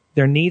so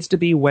there needs to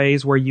be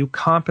ways where you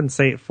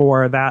compensate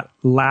for that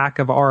lack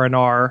of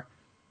R&R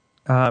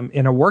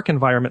in a work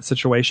environment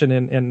situation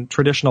in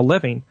traditional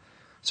living,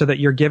 so that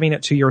you're giving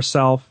it to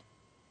yourself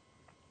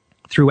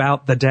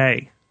throughout the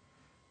day.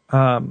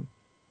 There's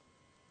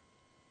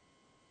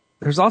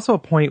also a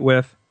point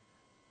with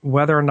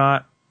whether or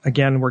not,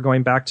 again, we're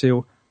going back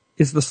to,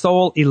 is the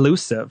soul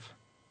elusive?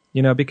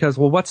 Because,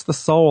 what's the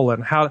soul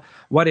and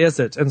what is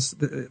it? And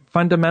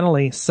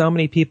fundamentally, so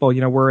many people,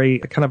 we're a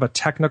kind of a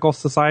technical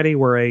society.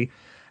 We're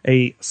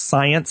a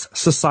science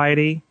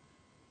society.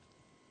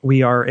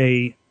 We are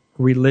a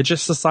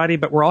religious society,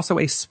 but we're also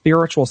a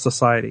spiritual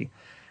society.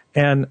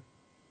 And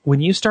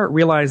when you start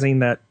realizing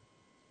that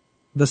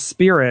the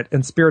spirit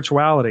and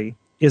spirituality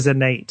is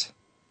innate,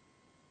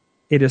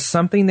 it is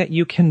something that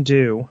you can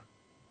do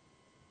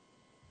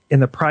in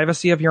the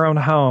privacy of your own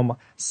home,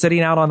 sitting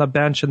out on the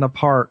bench in the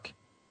park.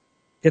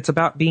 It's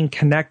about being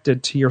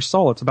connected to your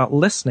soul. It's about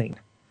listening.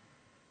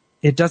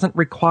 It doesn't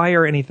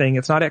require anything.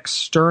 It's not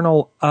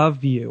external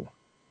of you.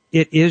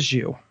 It is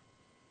you.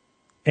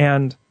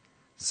 And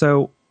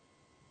so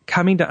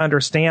coming to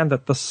understand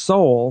that the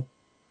soul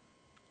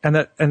and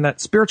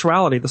that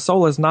spirituality, the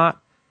soul is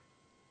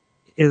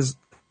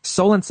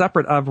soul and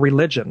separate of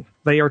religion.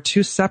 They are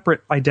two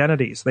separate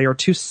identities. They are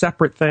two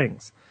separate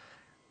things.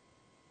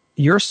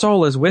 Your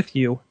soul is with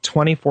you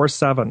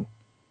 24/7.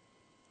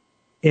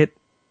 It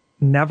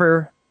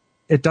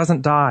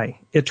doesn't die.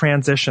 It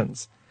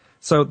transitions.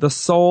 So the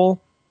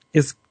soul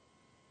is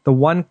the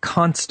one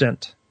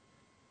constant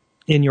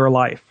in your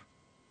life.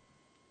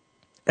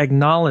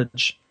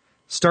 Acknowledge.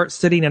 Start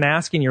sitting and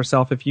asking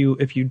yourself if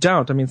you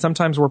don't. I mean,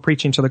 sometimes we're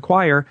preaching to the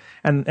choir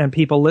and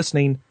people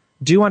listening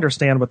do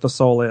understand what the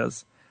soul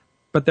is.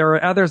 But there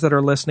are others that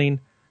are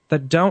listening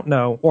that don't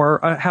know, or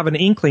have an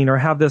inkling, or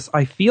have this,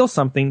 I feel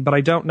something, but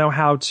I don't know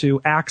how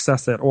to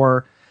access it,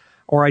 or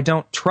I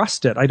don't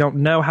trust it. I don't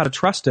know how to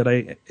trust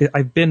it.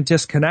 I've been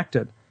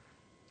disconnected.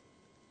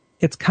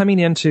 It's coming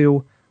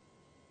into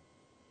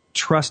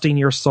trusting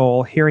your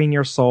soul, hearing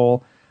your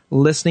soul,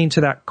 listening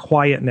to that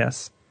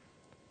quietness.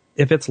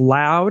 If it's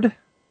loud,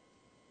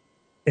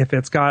 if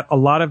it's got a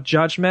lot of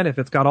judgment, if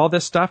it's got all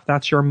this stuff,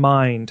 that's your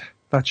mind.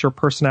 That's your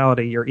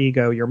personality, your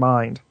ego, your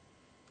mind.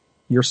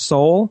 Your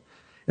soul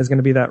is going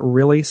to be that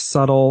really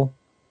subtle,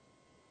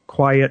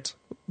 quiet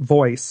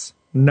voice,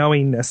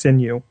 knowingness in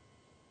you.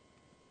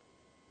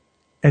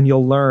 And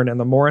you'll learn. And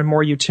the more and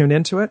more you tune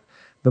into it,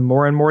 the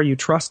more and more you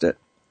trust it,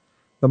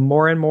 the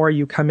more and more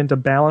you come into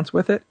balance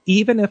with it.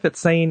 Even if it's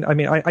saying,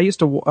 I used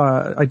to,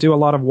 I do a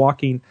lot of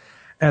walking,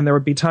 and there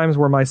would be times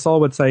where my soul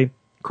would say,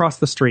 cross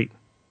the street.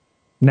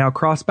 Now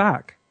cross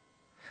back.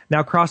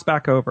 Now cross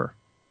back over.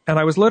 And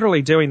I was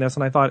literally doing this,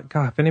 and I thought,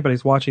 God, if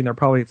anybody's watching, they're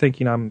probably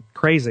thinking I'm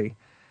crazy.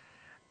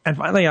 And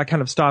finally, I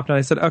kind of stopped, and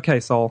I said, okay,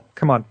 soul,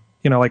 come on.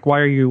 Why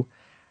are you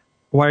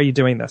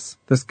doing this?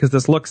 Because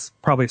this looks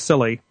probably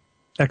silly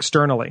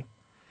externally.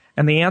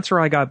 And the answer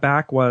I got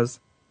back was,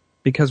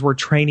 because we're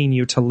training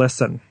you to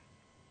listen.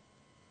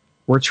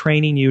 We're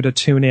training you to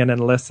tune in and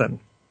listen.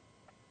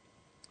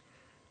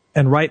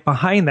 And right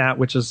behind that,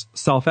 which is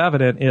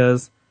self-evident,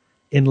 is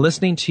in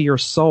listening to your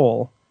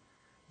soul,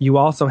 you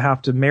also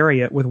have to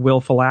marry it with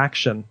willful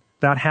action.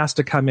 That has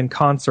to come in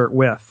concert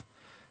with.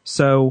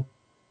 So,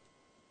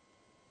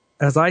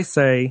 as I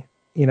say,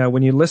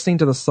 when you're listening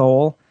to the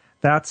soul,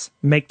 that's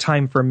make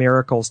time for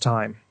miracles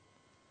time.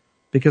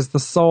 Because the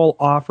soul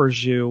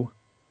offers you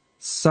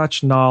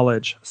such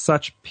knowledge,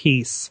 such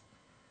peace,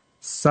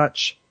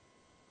 such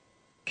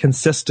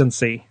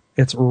consistency.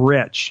 It's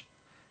rich.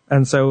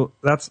 And so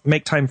that's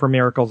make time for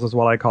miracles is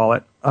what I call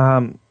it.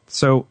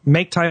 So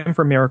make time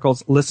for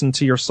miracles, listen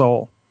to your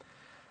soul.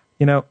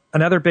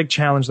 Another big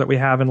challenge that we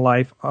have in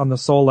life on the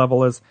soul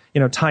level is,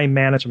 time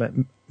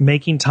management,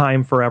 making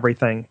time for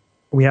everything.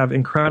 We have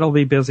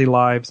incredibly busy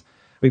lives.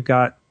 We've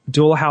got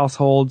dual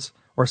households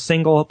or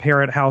single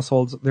parent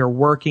households. They're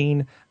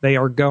working. They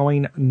are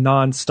going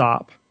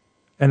nonstop.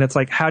 And it's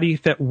like, how do you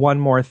fit one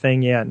more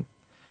thing in?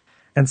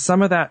 And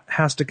some of that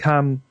has to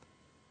come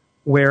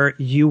where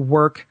you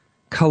work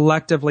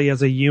collectively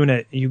as a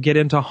unit. You get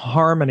into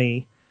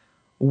harmony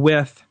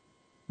with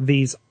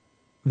these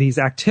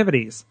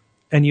activities.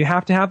 And you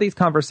have to have these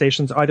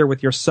conversations either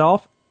with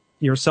yourself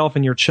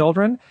and your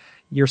children,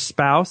 your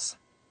spouse,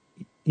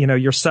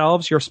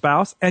 yourselves, your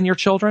spouse, and your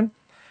children.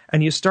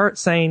 And you start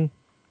saying,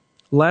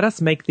 let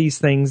us make these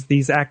things,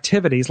 these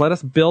activities, let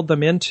us build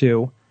them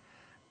into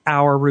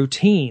our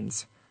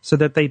routines so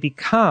that they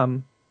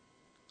become,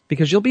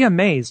 because you'll be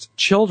amazed,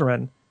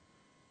 children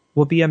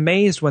will be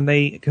amazed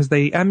because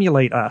they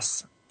emulate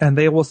us, and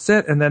they will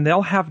sit and then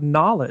they'll have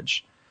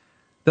knowledge.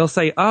 They'll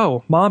say,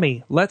 oh,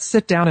 mommy, let's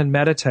sit down and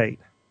meditate.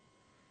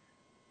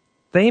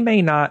 They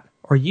may not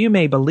or you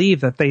may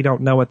believe that they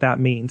don't know what that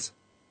means.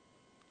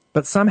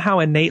 But somehow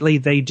innately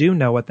they do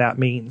know what that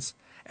means.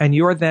 And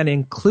you're then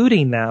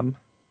including them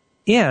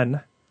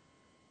in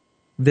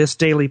this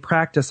daily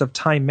practice of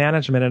time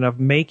management and of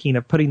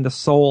putting the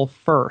soul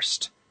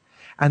first.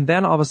 And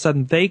then all of a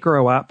sudden they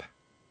grow up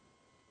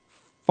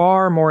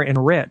far more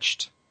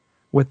enriched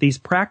with these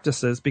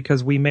practices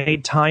because we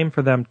made time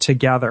for them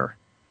together.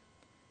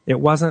 It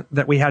wasn't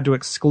that we had to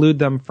exclude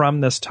them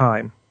from this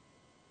time.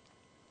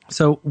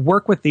 So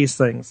work with these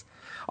things.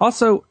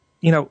 Also,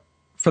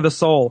 for the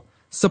soul,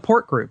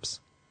 support groups.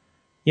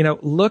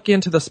 Look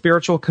into the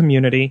spiritual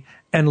community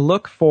and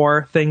look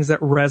for things that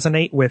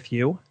resonate with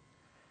you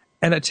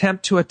and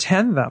attempt to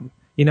attend them.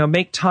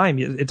 Make time.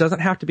 It doesn't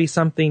have to be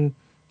something,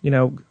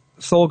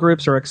 soul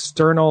groups or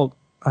external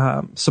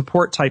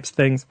support types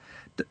things.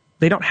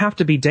 They don't have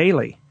to be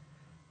daily.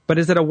 But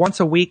is it a once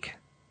a week,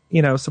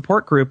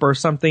 support group or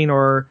something,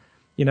 or,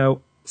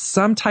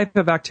 some type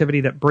of activity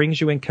that brings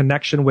you in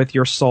connection with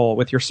your soul,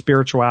 with your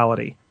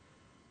spirituality?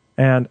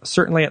 And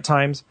certainly at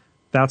times,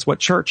 that's what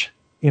church,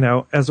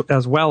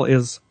 as well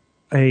is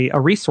a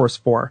resource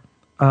for.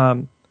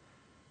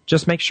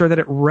 Just make sure that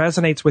it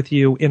resonates with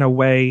you in a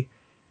way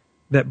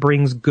that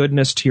brings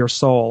goodness to your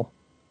soul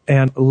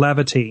and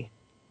levity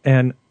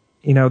and,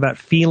 that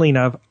feeling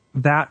of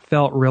that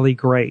felt really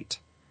great.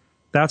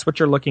 That's what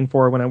you're looking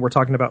for when we're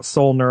talking about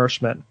soul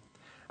nourishment.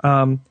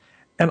 And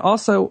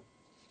also,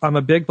 I'm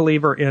a big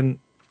believer in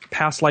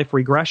past life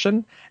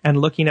regression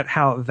and looking at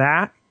how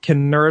that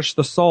can nourish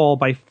the soul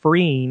by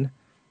freeing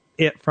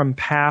it from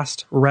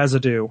past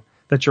residue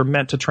that you're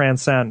meant to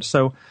transcend.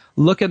 So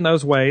look in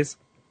those ways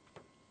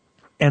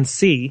and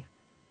see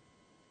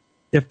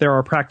if there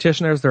are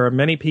practitioners. There are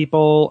many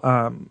people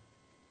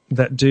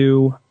that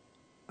do,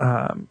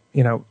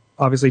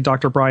 obviously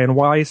Dr. Brian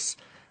Weiss,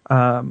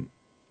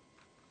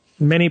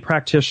 many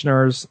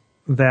practitioners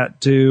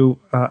that do,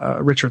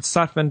 Richard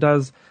Sutphin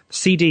does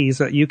CDs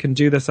that you can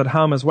do this at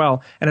home as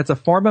well. And it's a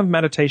form of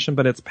meditation,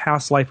 but it's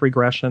past life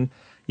regression.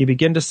 You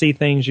begin to see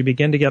things, you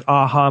begin to get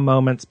aha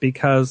moments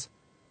because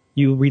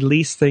you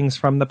release things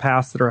from the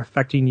past that are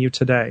affecting you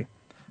today.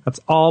 That's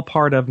all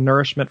part of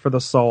nourishment for the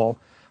soul.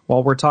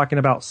 While we're talking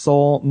about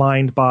soul,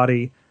 mind,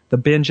 body, the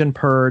binge and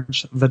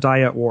purge, the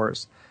diet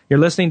wars. You're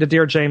listening to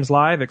Dear James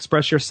Live.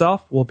 Express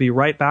yourself. We'll be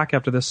right back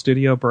after this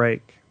studio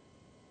break.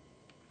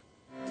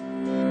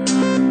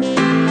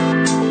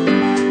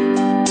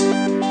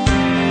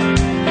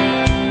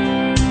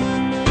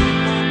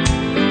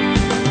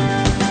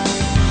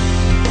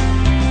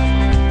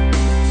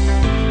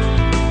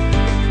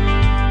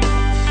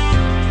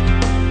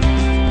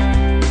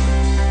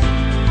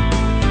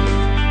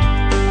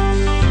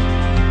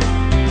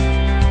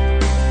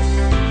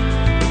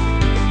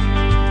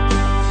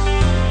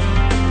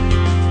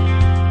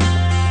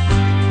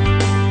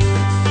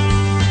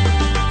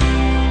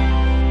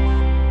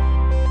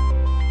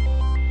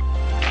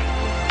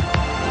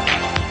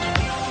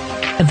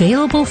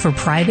 Available for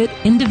private,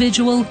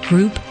 individual,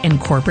 group,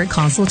 and corporate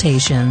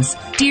consultations,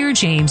 Dear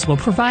James will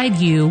provide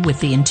you with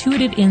the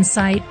intuitive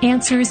insight,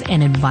 answers,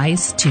 and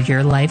advice to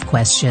your life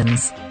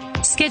questions.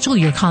 Schedule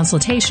your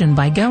consultation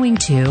by going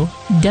to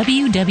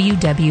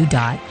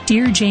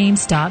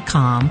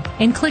www.dearjames.com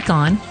and click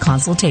on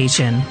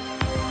Consultation.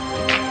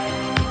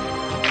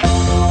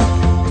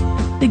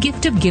 The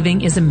gift of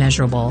giving is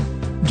immeasurable.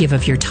 Give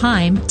of your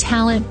time,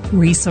 talent,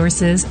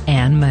 resources,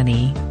 and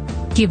money.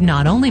 Give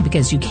not only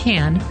because you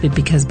can, but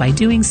because by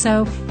doing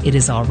so, it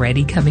is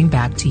already coming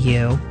back to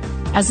you.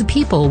 As a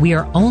people, we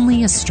are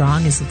only as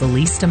strong as the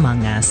least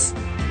among us.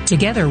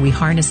 Together, we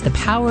harness the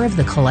power of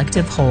the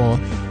collective whole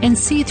and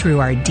see through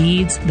our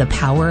deeds the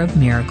power of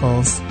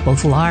miracles,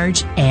 both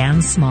large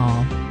and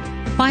small.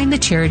 Find the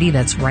charity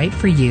that's right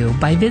for you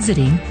by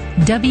visiting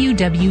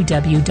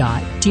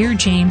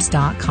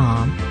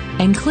www.dearjames.com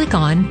and click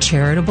on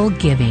Charitable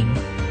Giving.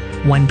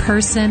 One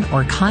person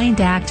or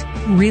kind act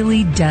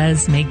really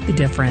does make the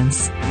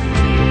difference.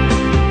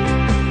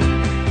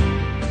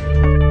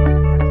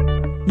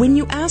 When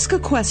you ask a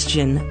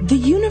question, the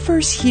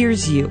universe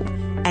hears you,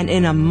 and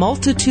in a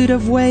multitude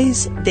of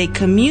ways, they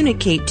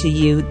communicate to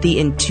you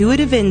the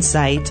intuitive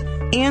insight,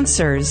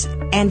 answers,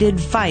 and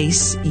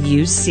advice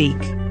you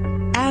seek.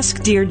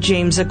 Ask Dear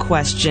James a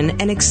question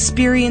and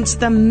experience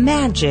the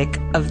magic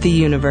of the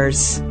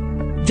universe.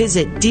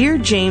 Visit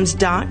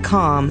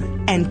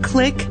DearJames.com and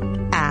click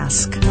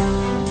Ask.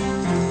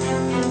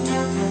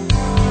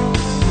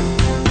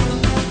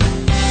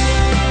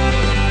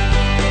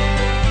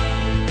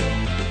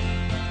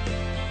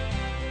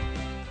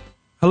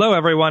 Hello,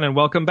 everyone, and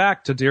welcome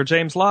back to Dear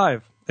James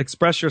Live.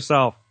 Express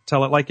yourself,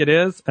 tell it like it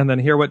is, and then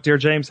hear what Dear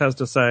James has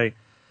to say.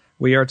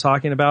 We are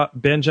talking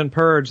about binge and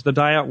purge, the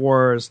diet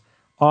wars,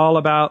 all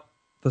about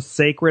the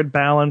sacred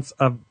balance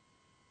of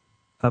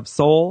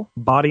soul,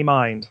 body,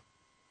 mind.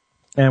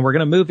 And we're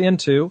going to move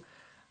into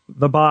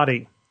the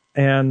body.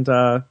 And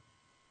the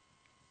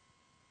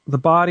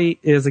body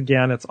is,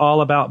 again, it's all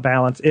about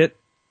balance. It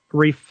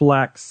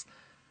reflects.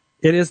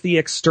 It is the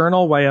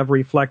external way of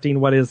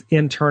reflecting what is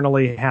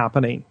internally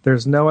happening.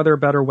 There's no other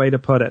better way to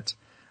put it.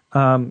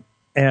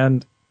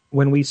 And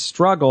when we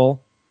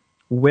struggle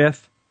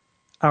with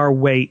our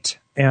weight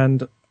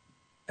and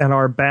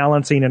our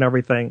balancing and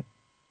everything,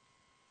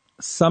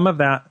 some of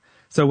that,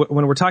 so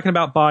when we're talking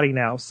about body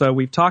now, so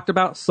we've talked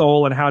about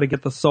soul and how to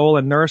get the soul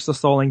and nourish the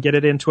soul and get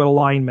it into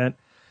alignment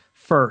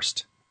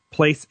first,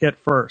 place it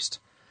first.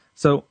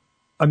 So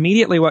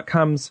immediately what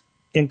comes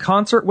in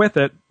concert with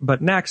it,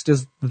 but next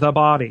is the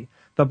body.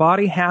 The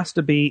body has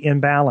to be in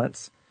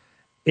balance.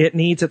 It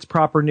needs its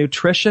proper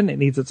nutrition. It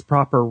needs its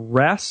proper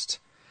rest.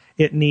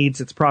 It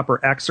needs its proper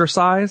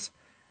exercise.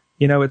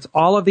 It's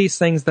all of these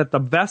things that the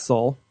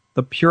vessel,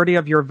 the purity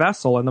of your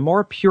vessel, and the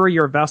more pure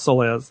your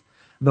vessel is,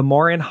 the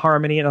more in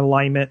harmony and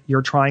alignment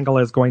your triangle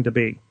is going to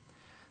be.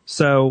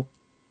 So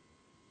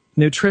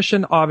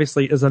nutrition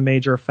obviously is a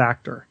major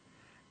factor.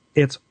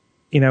 It's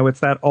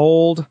that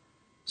old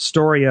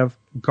story of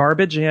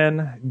garbage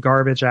in,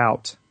 garbage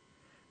out.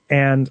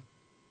 And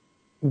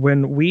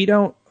when we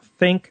don't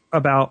think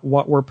about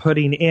what we're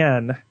putting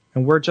in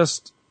and we're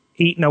just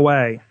eating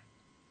away,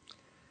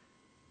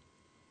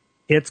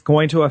 it's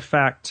going to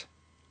affect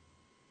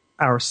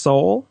our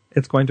soul.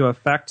 It's going to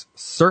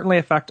certainly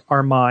affect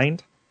our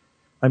mind.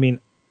 I mean,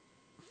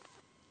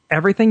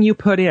 everything you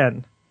put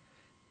in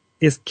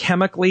is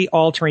chemically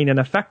altering and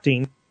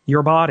affecting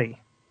your body.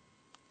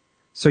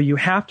 So you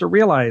have to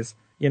realize,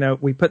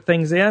 we put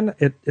things in,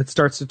 it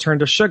starts to turn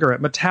to sugar.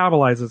 It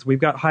metabolizes. We've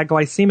got high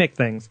glycemic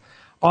things.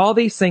 All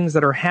these things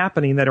that are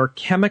happening that are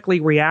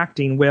chemically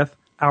reacting with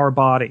our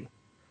body.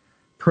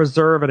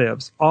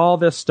 Preservatives, all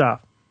this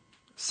stuff.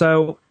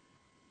 So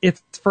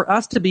it's for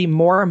us to be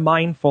more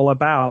mindful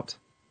about,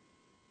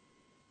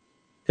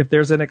 if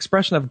there's an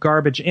expression of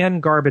garbage in,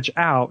 garbage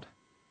out,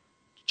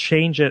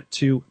 change it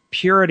to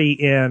purity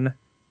in,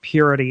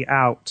 purity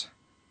out.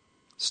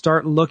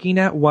 Start looking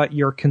at what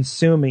you're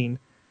consuming.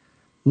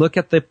 Look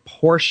at the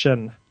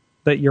portion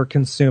that you're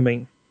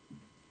consuming.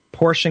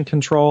 Portion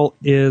control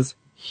is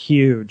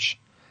huge.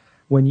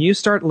 When you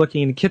start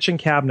looking in kitchen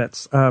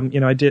cabinets, I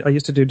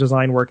used to do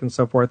design work and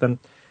so forth, and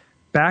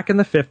back in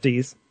the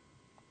 50s,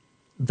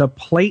 the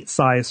plate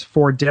size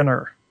for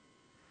dinner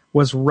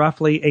was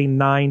roughly a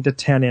 9 to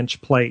 10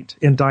 inch plate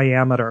in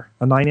diameter,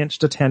 a 9 inch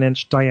to 10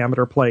 inch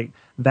diameter plate.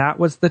 That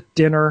was the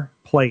dinner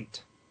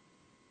plate.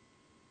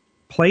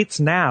 Plates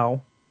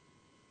now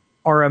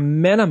are a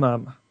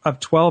minimum of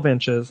 12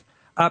 inches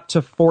up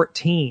to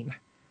 14.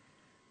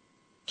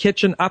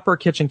 Upper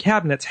kitchen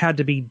cabinets had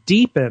to be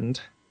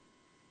deepened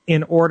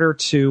in order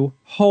to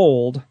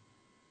hold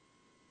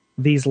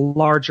these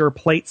larger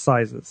plate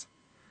sizes.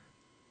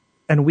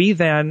 And we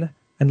then,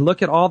 and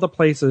look at all the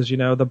places,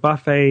 the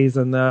buffets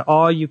and the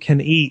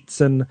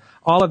all-you-can-eats and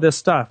all of this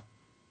stuff.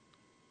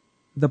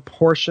 The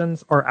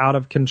portions are out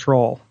of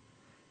control.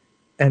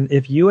 And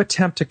if you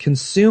attempt to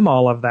consume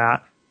all of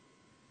that,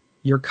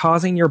 you're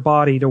causing your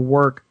body to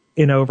work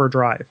in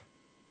overdrive.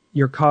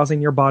 You're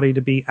causing your body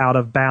to be out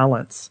of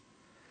balance.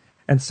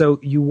 And so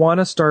you want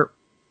to start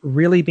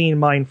really being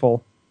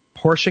mindful.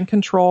 Portion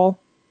control,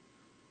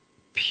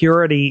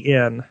 purity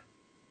in,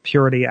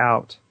 purity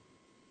out.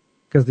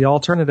 Because the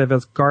alternative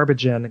is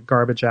garbage in,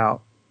 garbage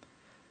out.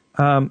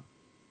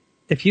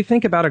 If you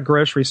think about a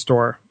grocery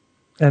store,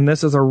 and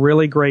this is a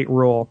really great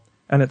rule,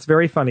 and it's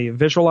very funny,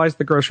 visualize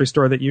the grocery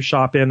store that you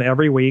shop in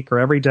every week or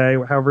every day,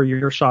 however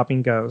your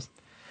shopping goes.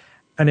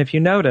 And if you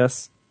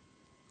notice,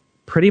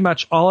 pretty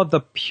much all of the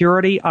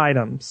purity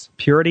items,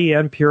 purity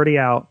in, purity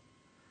out,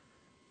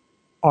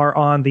 are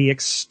on the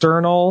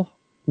external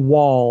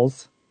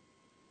walls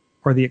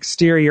or the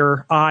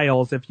exterior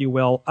aisles, if you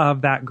will,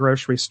 of that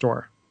grocery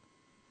store.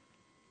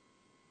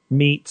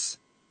 Meats,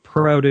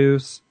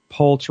 produce,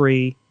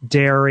 poultry,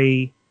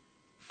 dairy,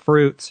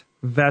 fruits,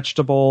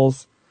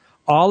 vegetables,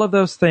 all of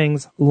those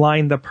things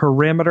line the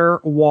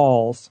perimeter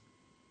walls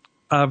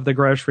of the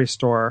grocery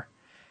store.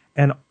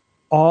 And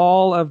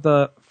all of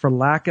the, for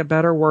lack of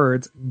better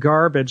words,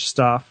 garbage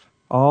stuff,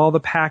 all the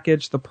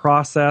packaged, the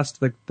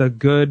processed, the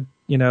good,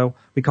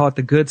 we call it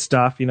the good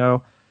stuff,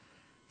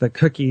 the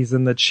cookies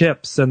and the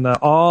chips and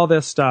all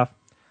this stuff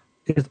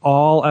is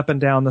all up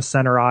and down the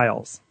center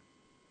aisles.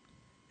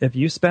 If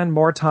you spend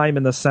more time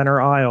in the center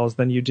aisles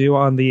than you do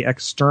on the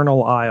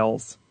external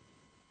aisles,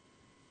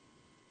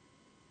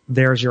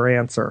 there's your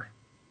answer.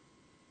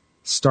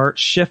 Start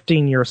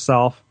shifting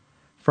yourself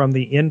from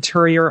the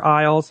interior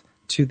aisles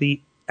to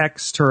the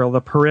external,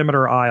 the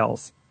perimeter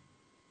aisles,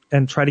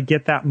 and try to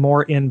get that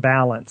more in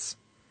balance.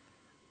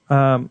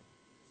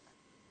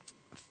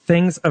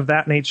 Things of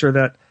that nature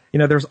that,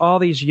 there's all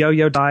these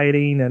yo-yo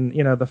dieting and,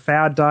 the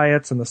fad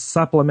diets and the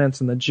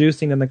supplements and the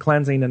juicing and the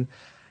cleansing and,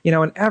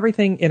 and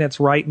everything in its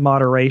right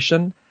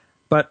moderation.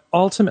 But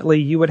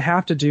ultimately, you would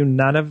have to do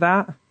none of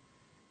that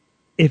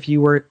if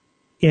you were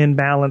in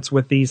balance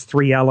with these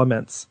three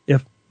elements.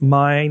 If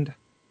mind,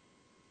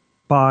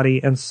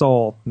 body, and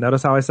soul.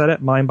 Notice how I said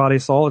it? Mind, body,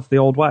 soul. It's the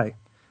old way.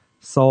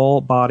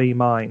 Soul, body,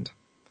 mind.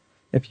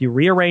 If you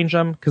rearrange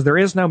them, because there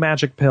is no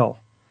magic pill.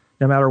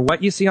 No matter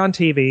what you see on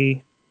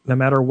TV, no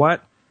matter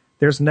what,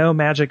 there's no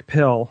magic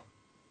pill.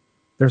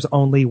 There's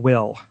only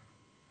will.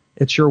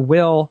 It's your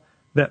will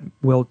that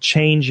will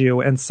change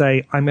you and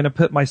say, I'm going to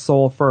put my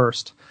soul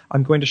first.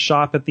 I'm going to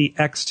shop at the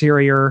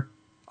exterior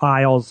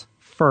aisles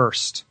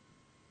first.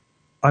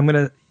 I'm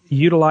going to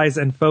utilize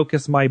and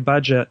focus my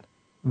budget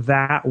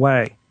that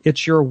way.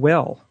 It's your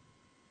will.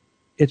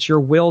 It's your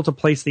will to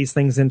place these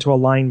things into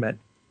alignment.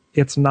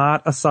 It's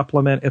not a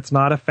supplement. It's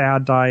not a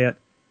fad diet.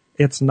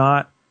 It's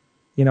not,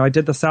 I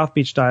did the South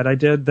Beach diet. I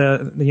did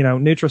the,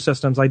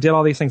 Nutrisystems. I did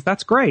all these things.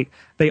 That's great.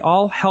 They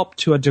all help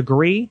to a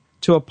degree,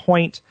 to a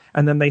point,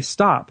 and then they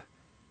stop.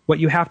 What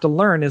you have to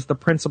learn is the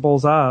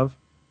principles of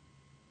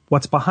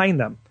what's behind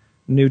them.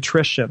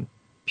 Nutrition,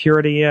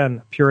 purity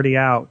in, purity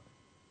out,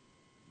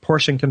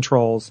 portion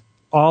controls,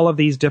 all of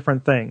these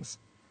different things.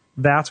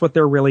 That's what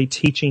they're really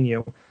teaching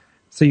you.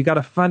 So you got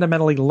to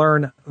fundamentally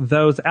learn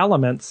those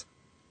elements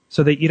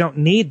so that you don't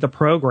need the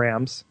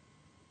programs.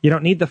 You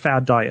don't need the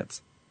fad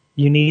diets.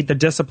 You need the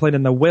discipline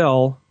and the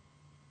will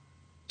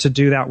to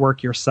do that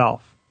work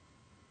yourself.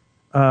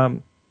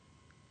 The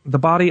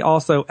body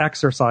also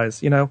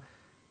exercise.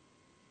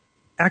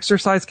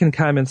 Exercise can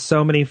come in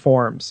so many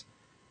forms.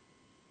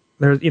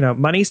 There's,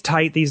 money's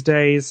tight these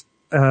days.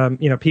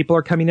 People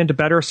are coming into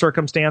better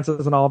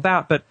circumstances and all of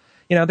that. But,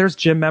 there's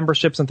gym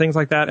memberships and things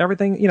like that.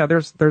 Everything,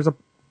 there's a,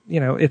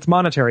 it's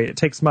monetary. It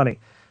takes money.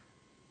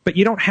 But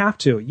you don't have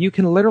to. You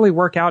can literally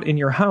work out in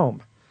your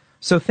home.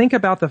 So think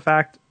about the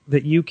fact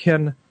that you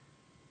can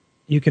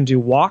do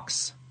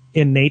walks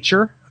in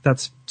nature.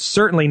 That's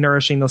certainly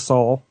nourishing the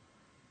soul.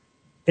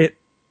 It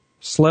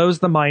slows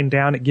the mind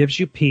down. It gives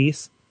you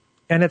peace.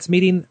 And it's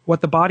meeting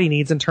what the body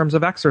needs in terms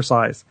of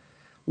exercise.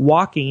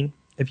 Walking,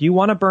 if you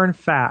want to burn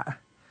fat,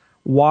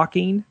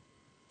 walking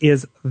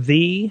is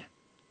the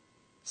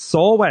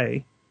sole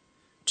way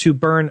to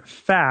burn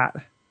fat.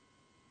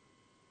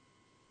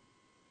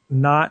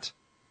 Not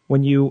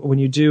when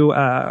you do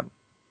cardio,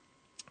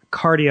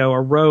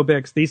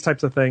 aerobics, these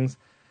types of things.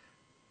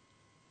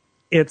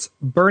 It's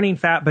burning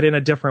fat, but in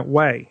a different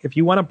way. If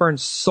you want to burn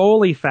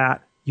solely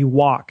fat, you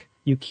walk.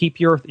 You keep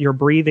your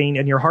breathing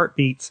and your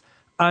heartbeats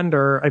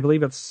under, I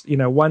believe it's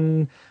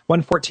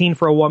 114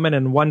 for a woman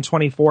and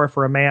 124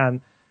 for a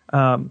man.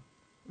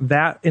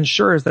 That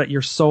ensures that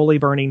you're solely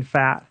burning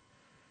fat.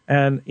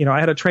 And I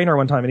had a trainer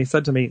one time, and he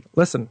said to me,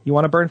 "Listen, you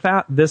want to burn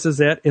fat? This is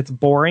it. It's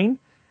boring,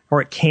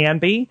 or it can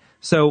be.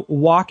 So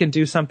walk and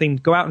do something.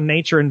 Go out in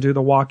nature and do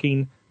the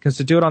walking, because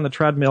to do it on the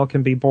treadmill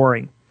can be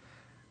boring."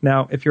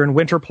 Now, if you're in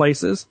winter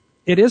places,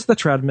 it is the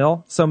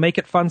treadmill, so make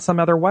it fun some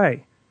other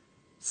way.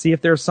 See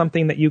if there's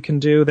something that you can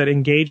do that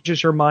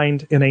engages your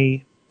mind in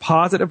a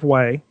positive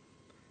way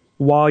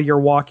while you're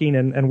walking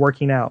and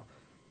working out.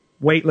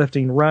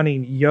 Weightlifting,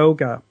 running,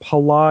 yoga,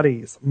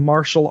 Pilates,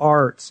 martial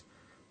arts,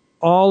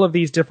 all of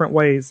these different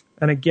ways.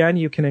 And again,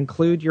 you can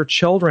include your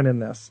children in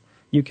this.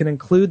 You can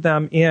include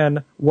them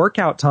in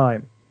workout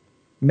time.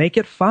 Make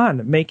it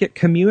fun. Make it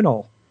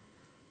communal.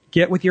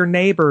 Get with your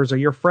neighbors or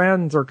your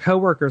friends or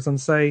coworkers and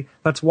say,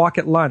 let's walk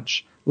at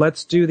lunch.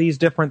 Let's do these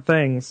different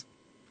things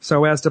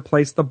so as to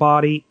place the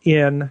body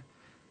in.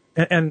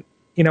 And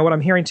what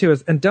I'm hearing too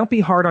is, and don't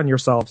be hard on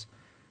yourselves.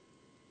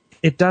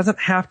 It doesn't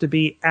have to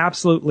be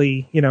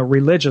absolutely,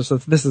 religious.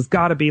 This has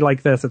got to be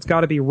like this. It's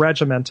got to be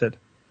regimented,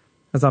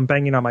 as I'm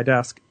banging on my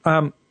desk.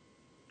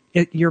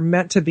 You're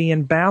meant to be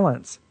in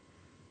balance.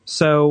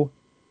 So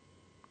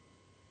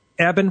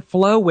ebb and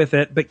flow with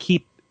it, but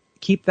keep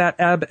that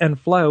ebb and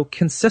flow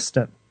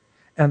consistent.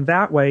 And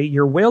that way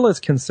your will is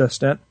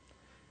consistent.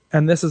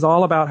 And this is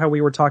all about how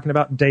we were talking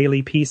about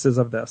daily pieces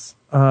of this,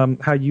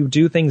 how you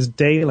do things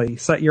daily,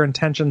 set your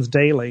intentions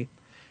daily,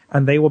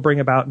 and they will bring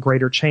about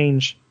greater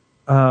change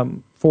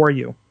for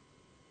you.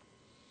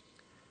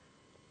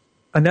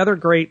 Another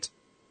great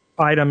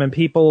item, and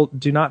people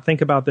do not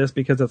think about this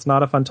because it's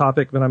not a fun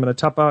topic, but I'm going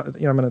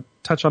to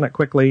touch on it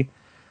quickly,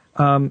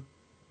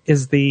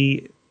 is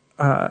the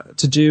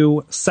to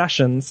do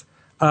sessions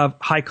of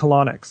high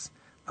colonics.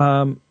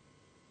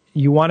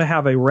 You want to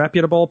have a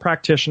reputable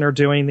practitioner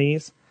doing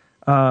these.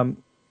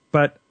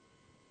 But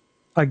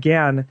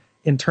again,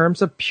 in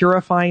terms of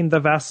purifying the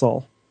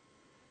vessel,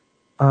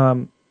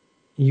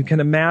 you can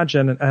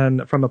imagine,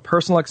 and from a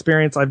personal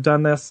experience, I've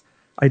done this.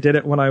 I did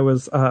it when I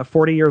was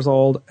 40 years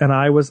old, and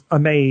I was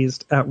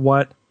amazed at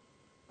what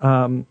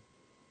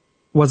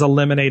was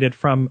eliminated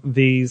from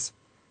these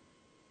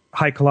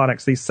high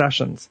colonics, these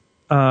sessions,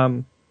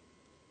 and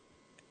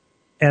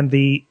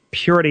the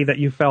purity that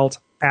you felt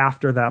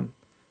after them.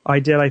 I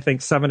did, I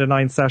think, 7 to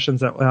 9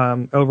 sessions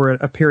over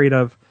a period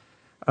of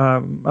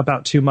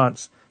about 2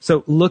 months.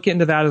 So look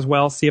into that as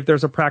well. See if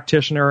there's a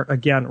practitioner,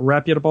 again,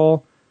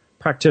 reputable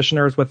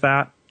practitioners with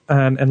that,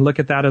 and look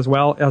at that as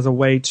well as a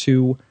way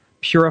to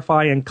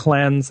purify and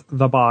cleanse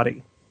the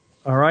body.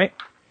 All right?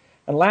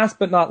 And last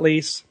but not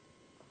least,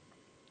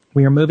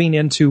 we are moving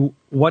into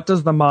what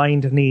does the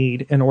mind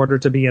need in order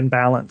to be in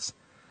balance?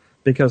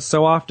 Because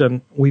so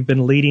often we've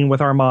been leading with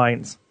our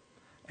minds.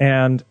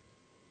 And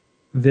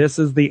this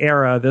is the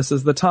era, this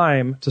is the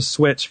time to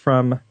switch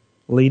from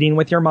leading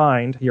with your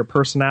mind, your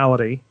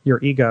personality,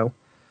 your ego,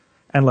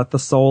 and let the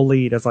soul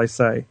lead, as I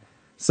say.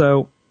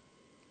 So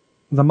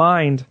the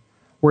mind,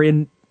 we're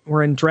in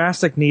we're in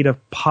drastic need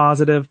of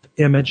positive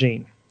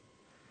imaging.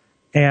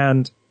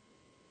 And,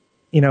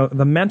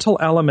 the mental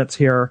elements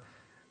here,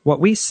 what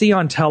we see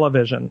on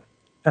television,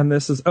 and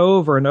this is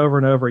over and over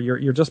and over,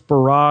 you're just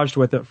barraged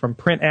with it from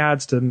print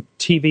ads to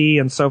TV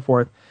and so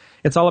forth.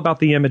 It's all about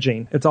the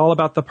imaging. It's all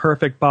about the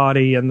perfect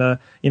body and the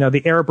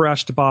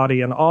airbrushed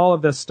body and all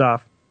of this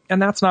stuff.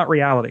 And that's not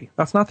reality.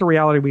 That's not the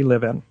reality we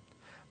live in.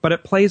 But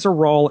it plays a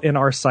role in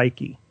our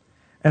psyche.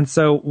 And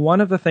so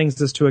one of the things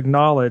is to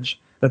acknowledge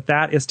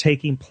that is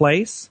taking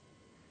place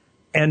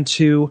and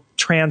to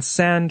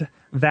transcend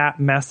that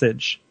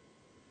message.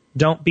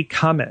 Don't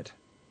become it.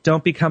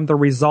 Don't become the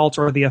result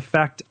or the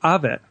effect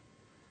of it.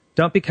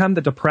 Don't become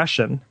the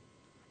depression.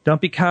 Don't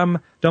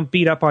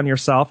beat up on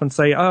yourself and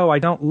say, oh, I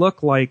don't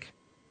look like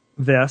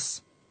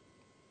this.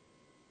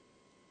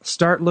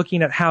 Start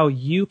looking at how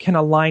you can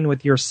align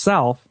with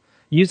yourself.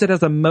 Use it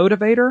as a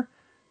motivator,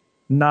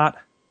 not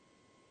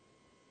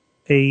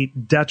a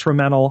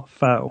detrimental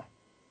foe.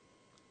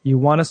 You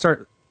want to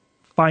start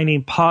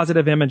finding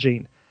positive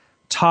imaging.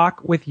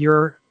 Talk with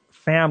your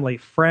family,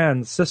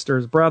 friends,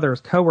 sisters,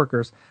 brothers,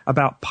 coworkers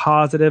about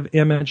positive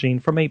imaging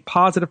from a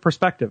positive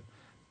perspective.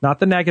 Not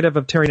the negative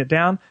of tearing it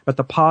down, but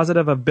the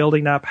positive of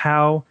building up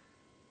how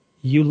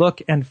you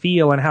look and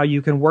feel and how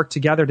you can work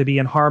together to be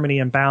in harmony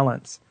and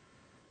balance.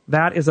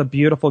 That is a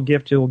beautiful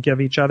gift you'll give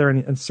each other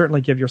and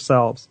certainly give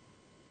yourselves.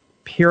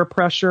 Peer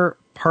pressure,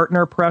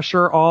 partner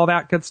pressure, all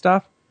that good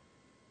stuff,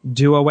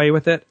 do away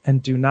with it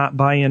and do not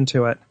buy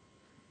into it.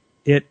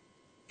 It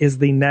is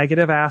the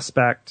negative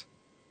aspect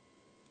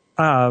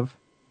of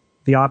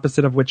the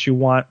opposite of what you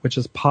want, which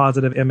is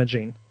positive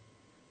imaging.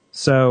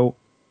 So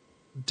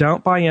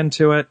don't buy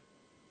into it.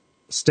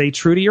 Stay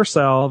true to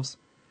yourselves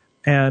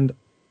and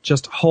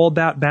just hold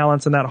that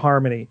balance and that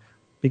harmony,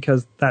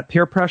 because that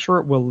peer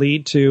pressure will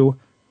lead to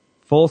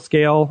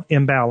full-scale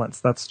imbalance.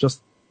 That's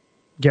just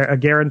a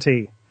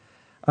guarantee.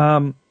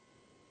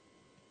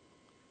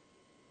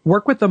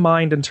 Work with the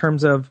mind in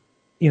terms of,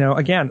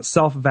 again,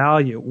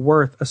 self-value,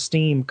 worth,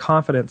 esteem,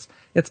 confidence.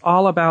 It's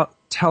all about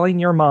telling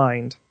your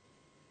mind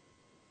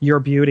your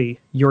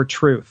beauty, your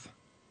truth.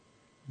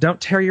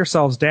 Don't tear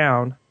yourselves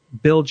down.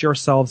 Build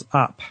yourselves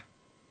up.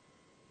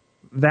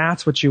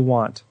 That's what you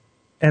want.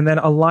 And then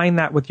align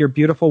that with your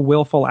beautiful,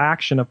 willful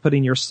action of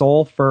putting your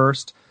soul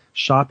first,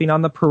 shopping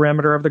on the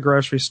perimeter of the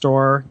grocery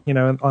store,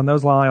 on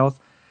those aisles,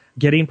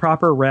 getting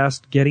proper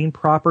rest, getting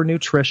proper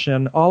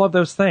nutrition, all of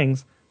those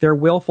things. They're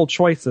willful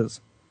choices.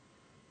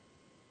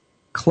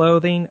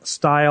 Clothing,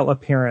 style,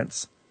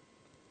 appearance.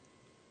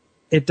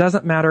 It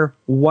doesn't matter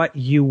what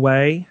you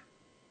weigh,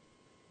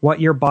 what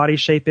your body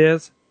shape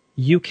is.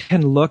 You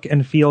can look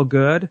and feel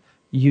good.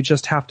 You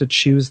just have to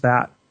choose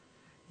that.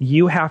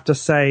 You have to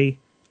say,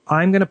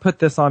 I'm going to put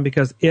this on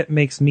because it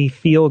makes me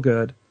feel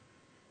good,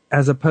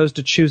 as opposed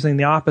to choosing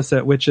the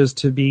opposite, which is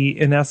to be,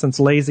 in essence,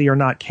 lazy or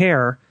not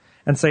care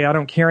and say, I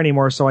don't care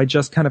anymore, so I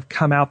just kind of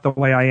come out the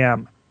way I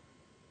am.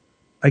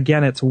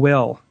 Again, it's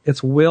will.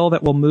 It's will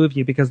that will move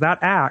you, because that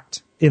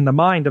act in the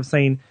mind of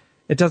saying,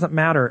 it doesn't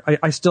matter,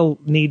 I still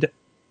need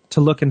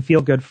to look and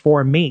feel good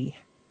for me,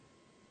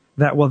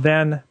 that will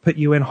then put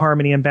you in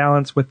harmony and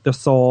balance with the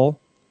soul,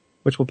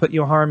 which will put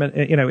you in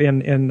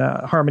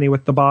harmony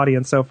with the body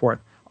and so forth.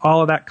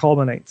 All of that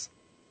culminates.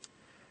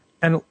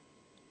 And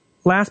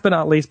last but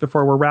not least,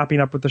 before we're wrapping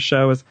up with the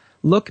show, is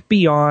look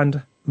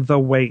beyond the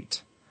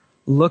weight.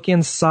 Look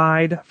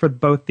inside for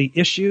both the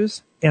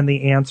issues and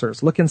the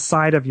answers. Look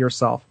inside of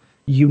yourself.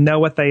 You know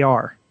what they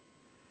are,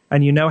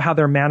 and you know how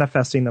they're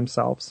manifesting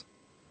themselves.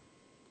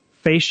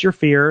 Face your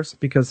fears,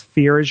 because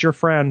fear is your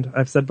friend.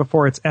 I've said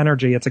before, it's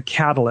energy. It's a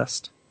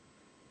catalyst.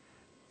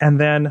 And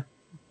then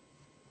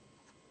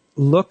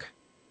look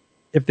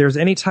if there's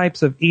any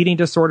types of eating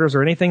disorders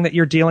or anything that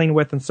you're dealing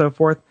with and so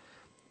forth.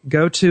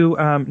 Go to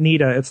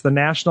NEDA. It's the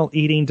National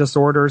Eating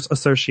Disorders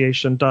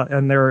Association,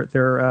 and their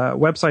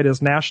website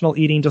is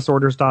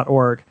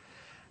nationaleatingdisorders.org,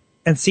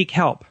 and seek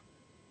help.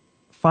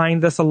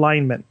 Find this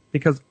alignment,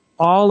 because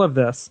all of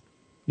this,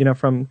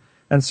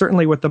 and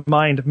certainly with the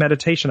mind,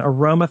 meditation,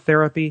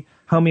 aromatherapy,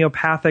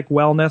 homeopathic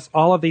wellness,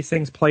 all of these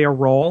things play a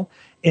role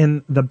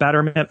in the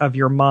betterment of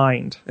your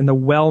mind, in the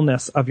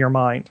wellness of your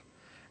mind.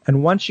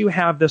 And once you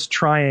have this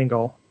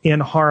triangle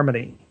in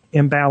harmony,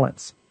 in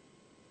balance,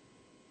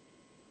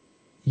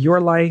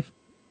 your life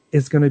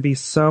is going to be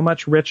so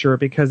much richer,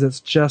 because it's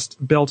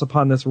just built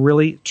upon this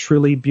really,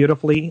 truly,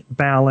 beautifully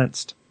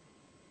balanced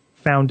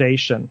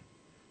foundation,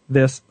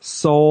 this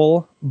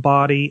soul,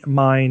 body,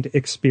 mind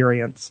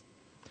experience.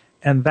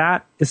 And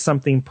that is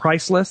something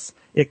priceless.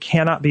 It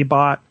cannot be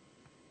bought.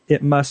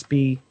 It must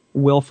be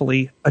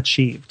willfully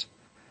achieved.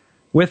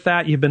 With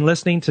that, you've been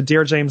listening to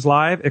Dear James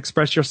Live.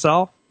 Express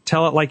yourself,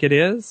 tell it like it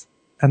is,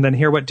 and then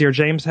hear what Dear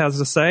James has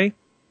to say.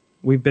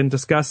 We've been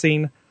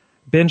discussing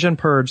Binge and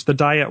Purge, the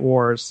diet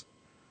wars.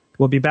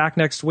 We'll be back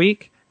next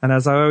week, and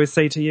as I always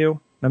say to you,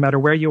 no matter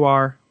where you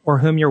are, or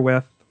whom you're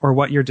with, or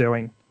what you're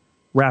doing,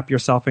 wrap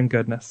yourself in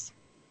goodness.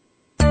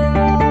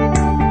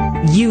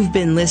 You've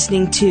been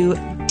listening to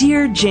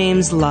Dear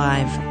James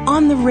Live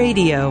on the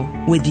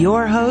radio with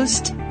your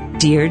host,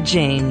 Dear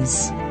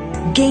James.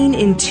 Gain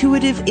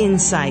intuitive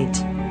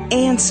insight,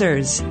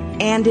 answers,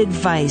 and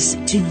advice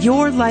to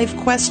your life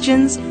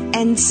questions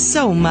and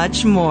so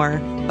much more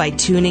by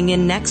tuning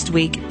in next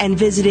week and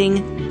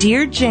visiting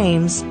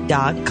DearJames.com.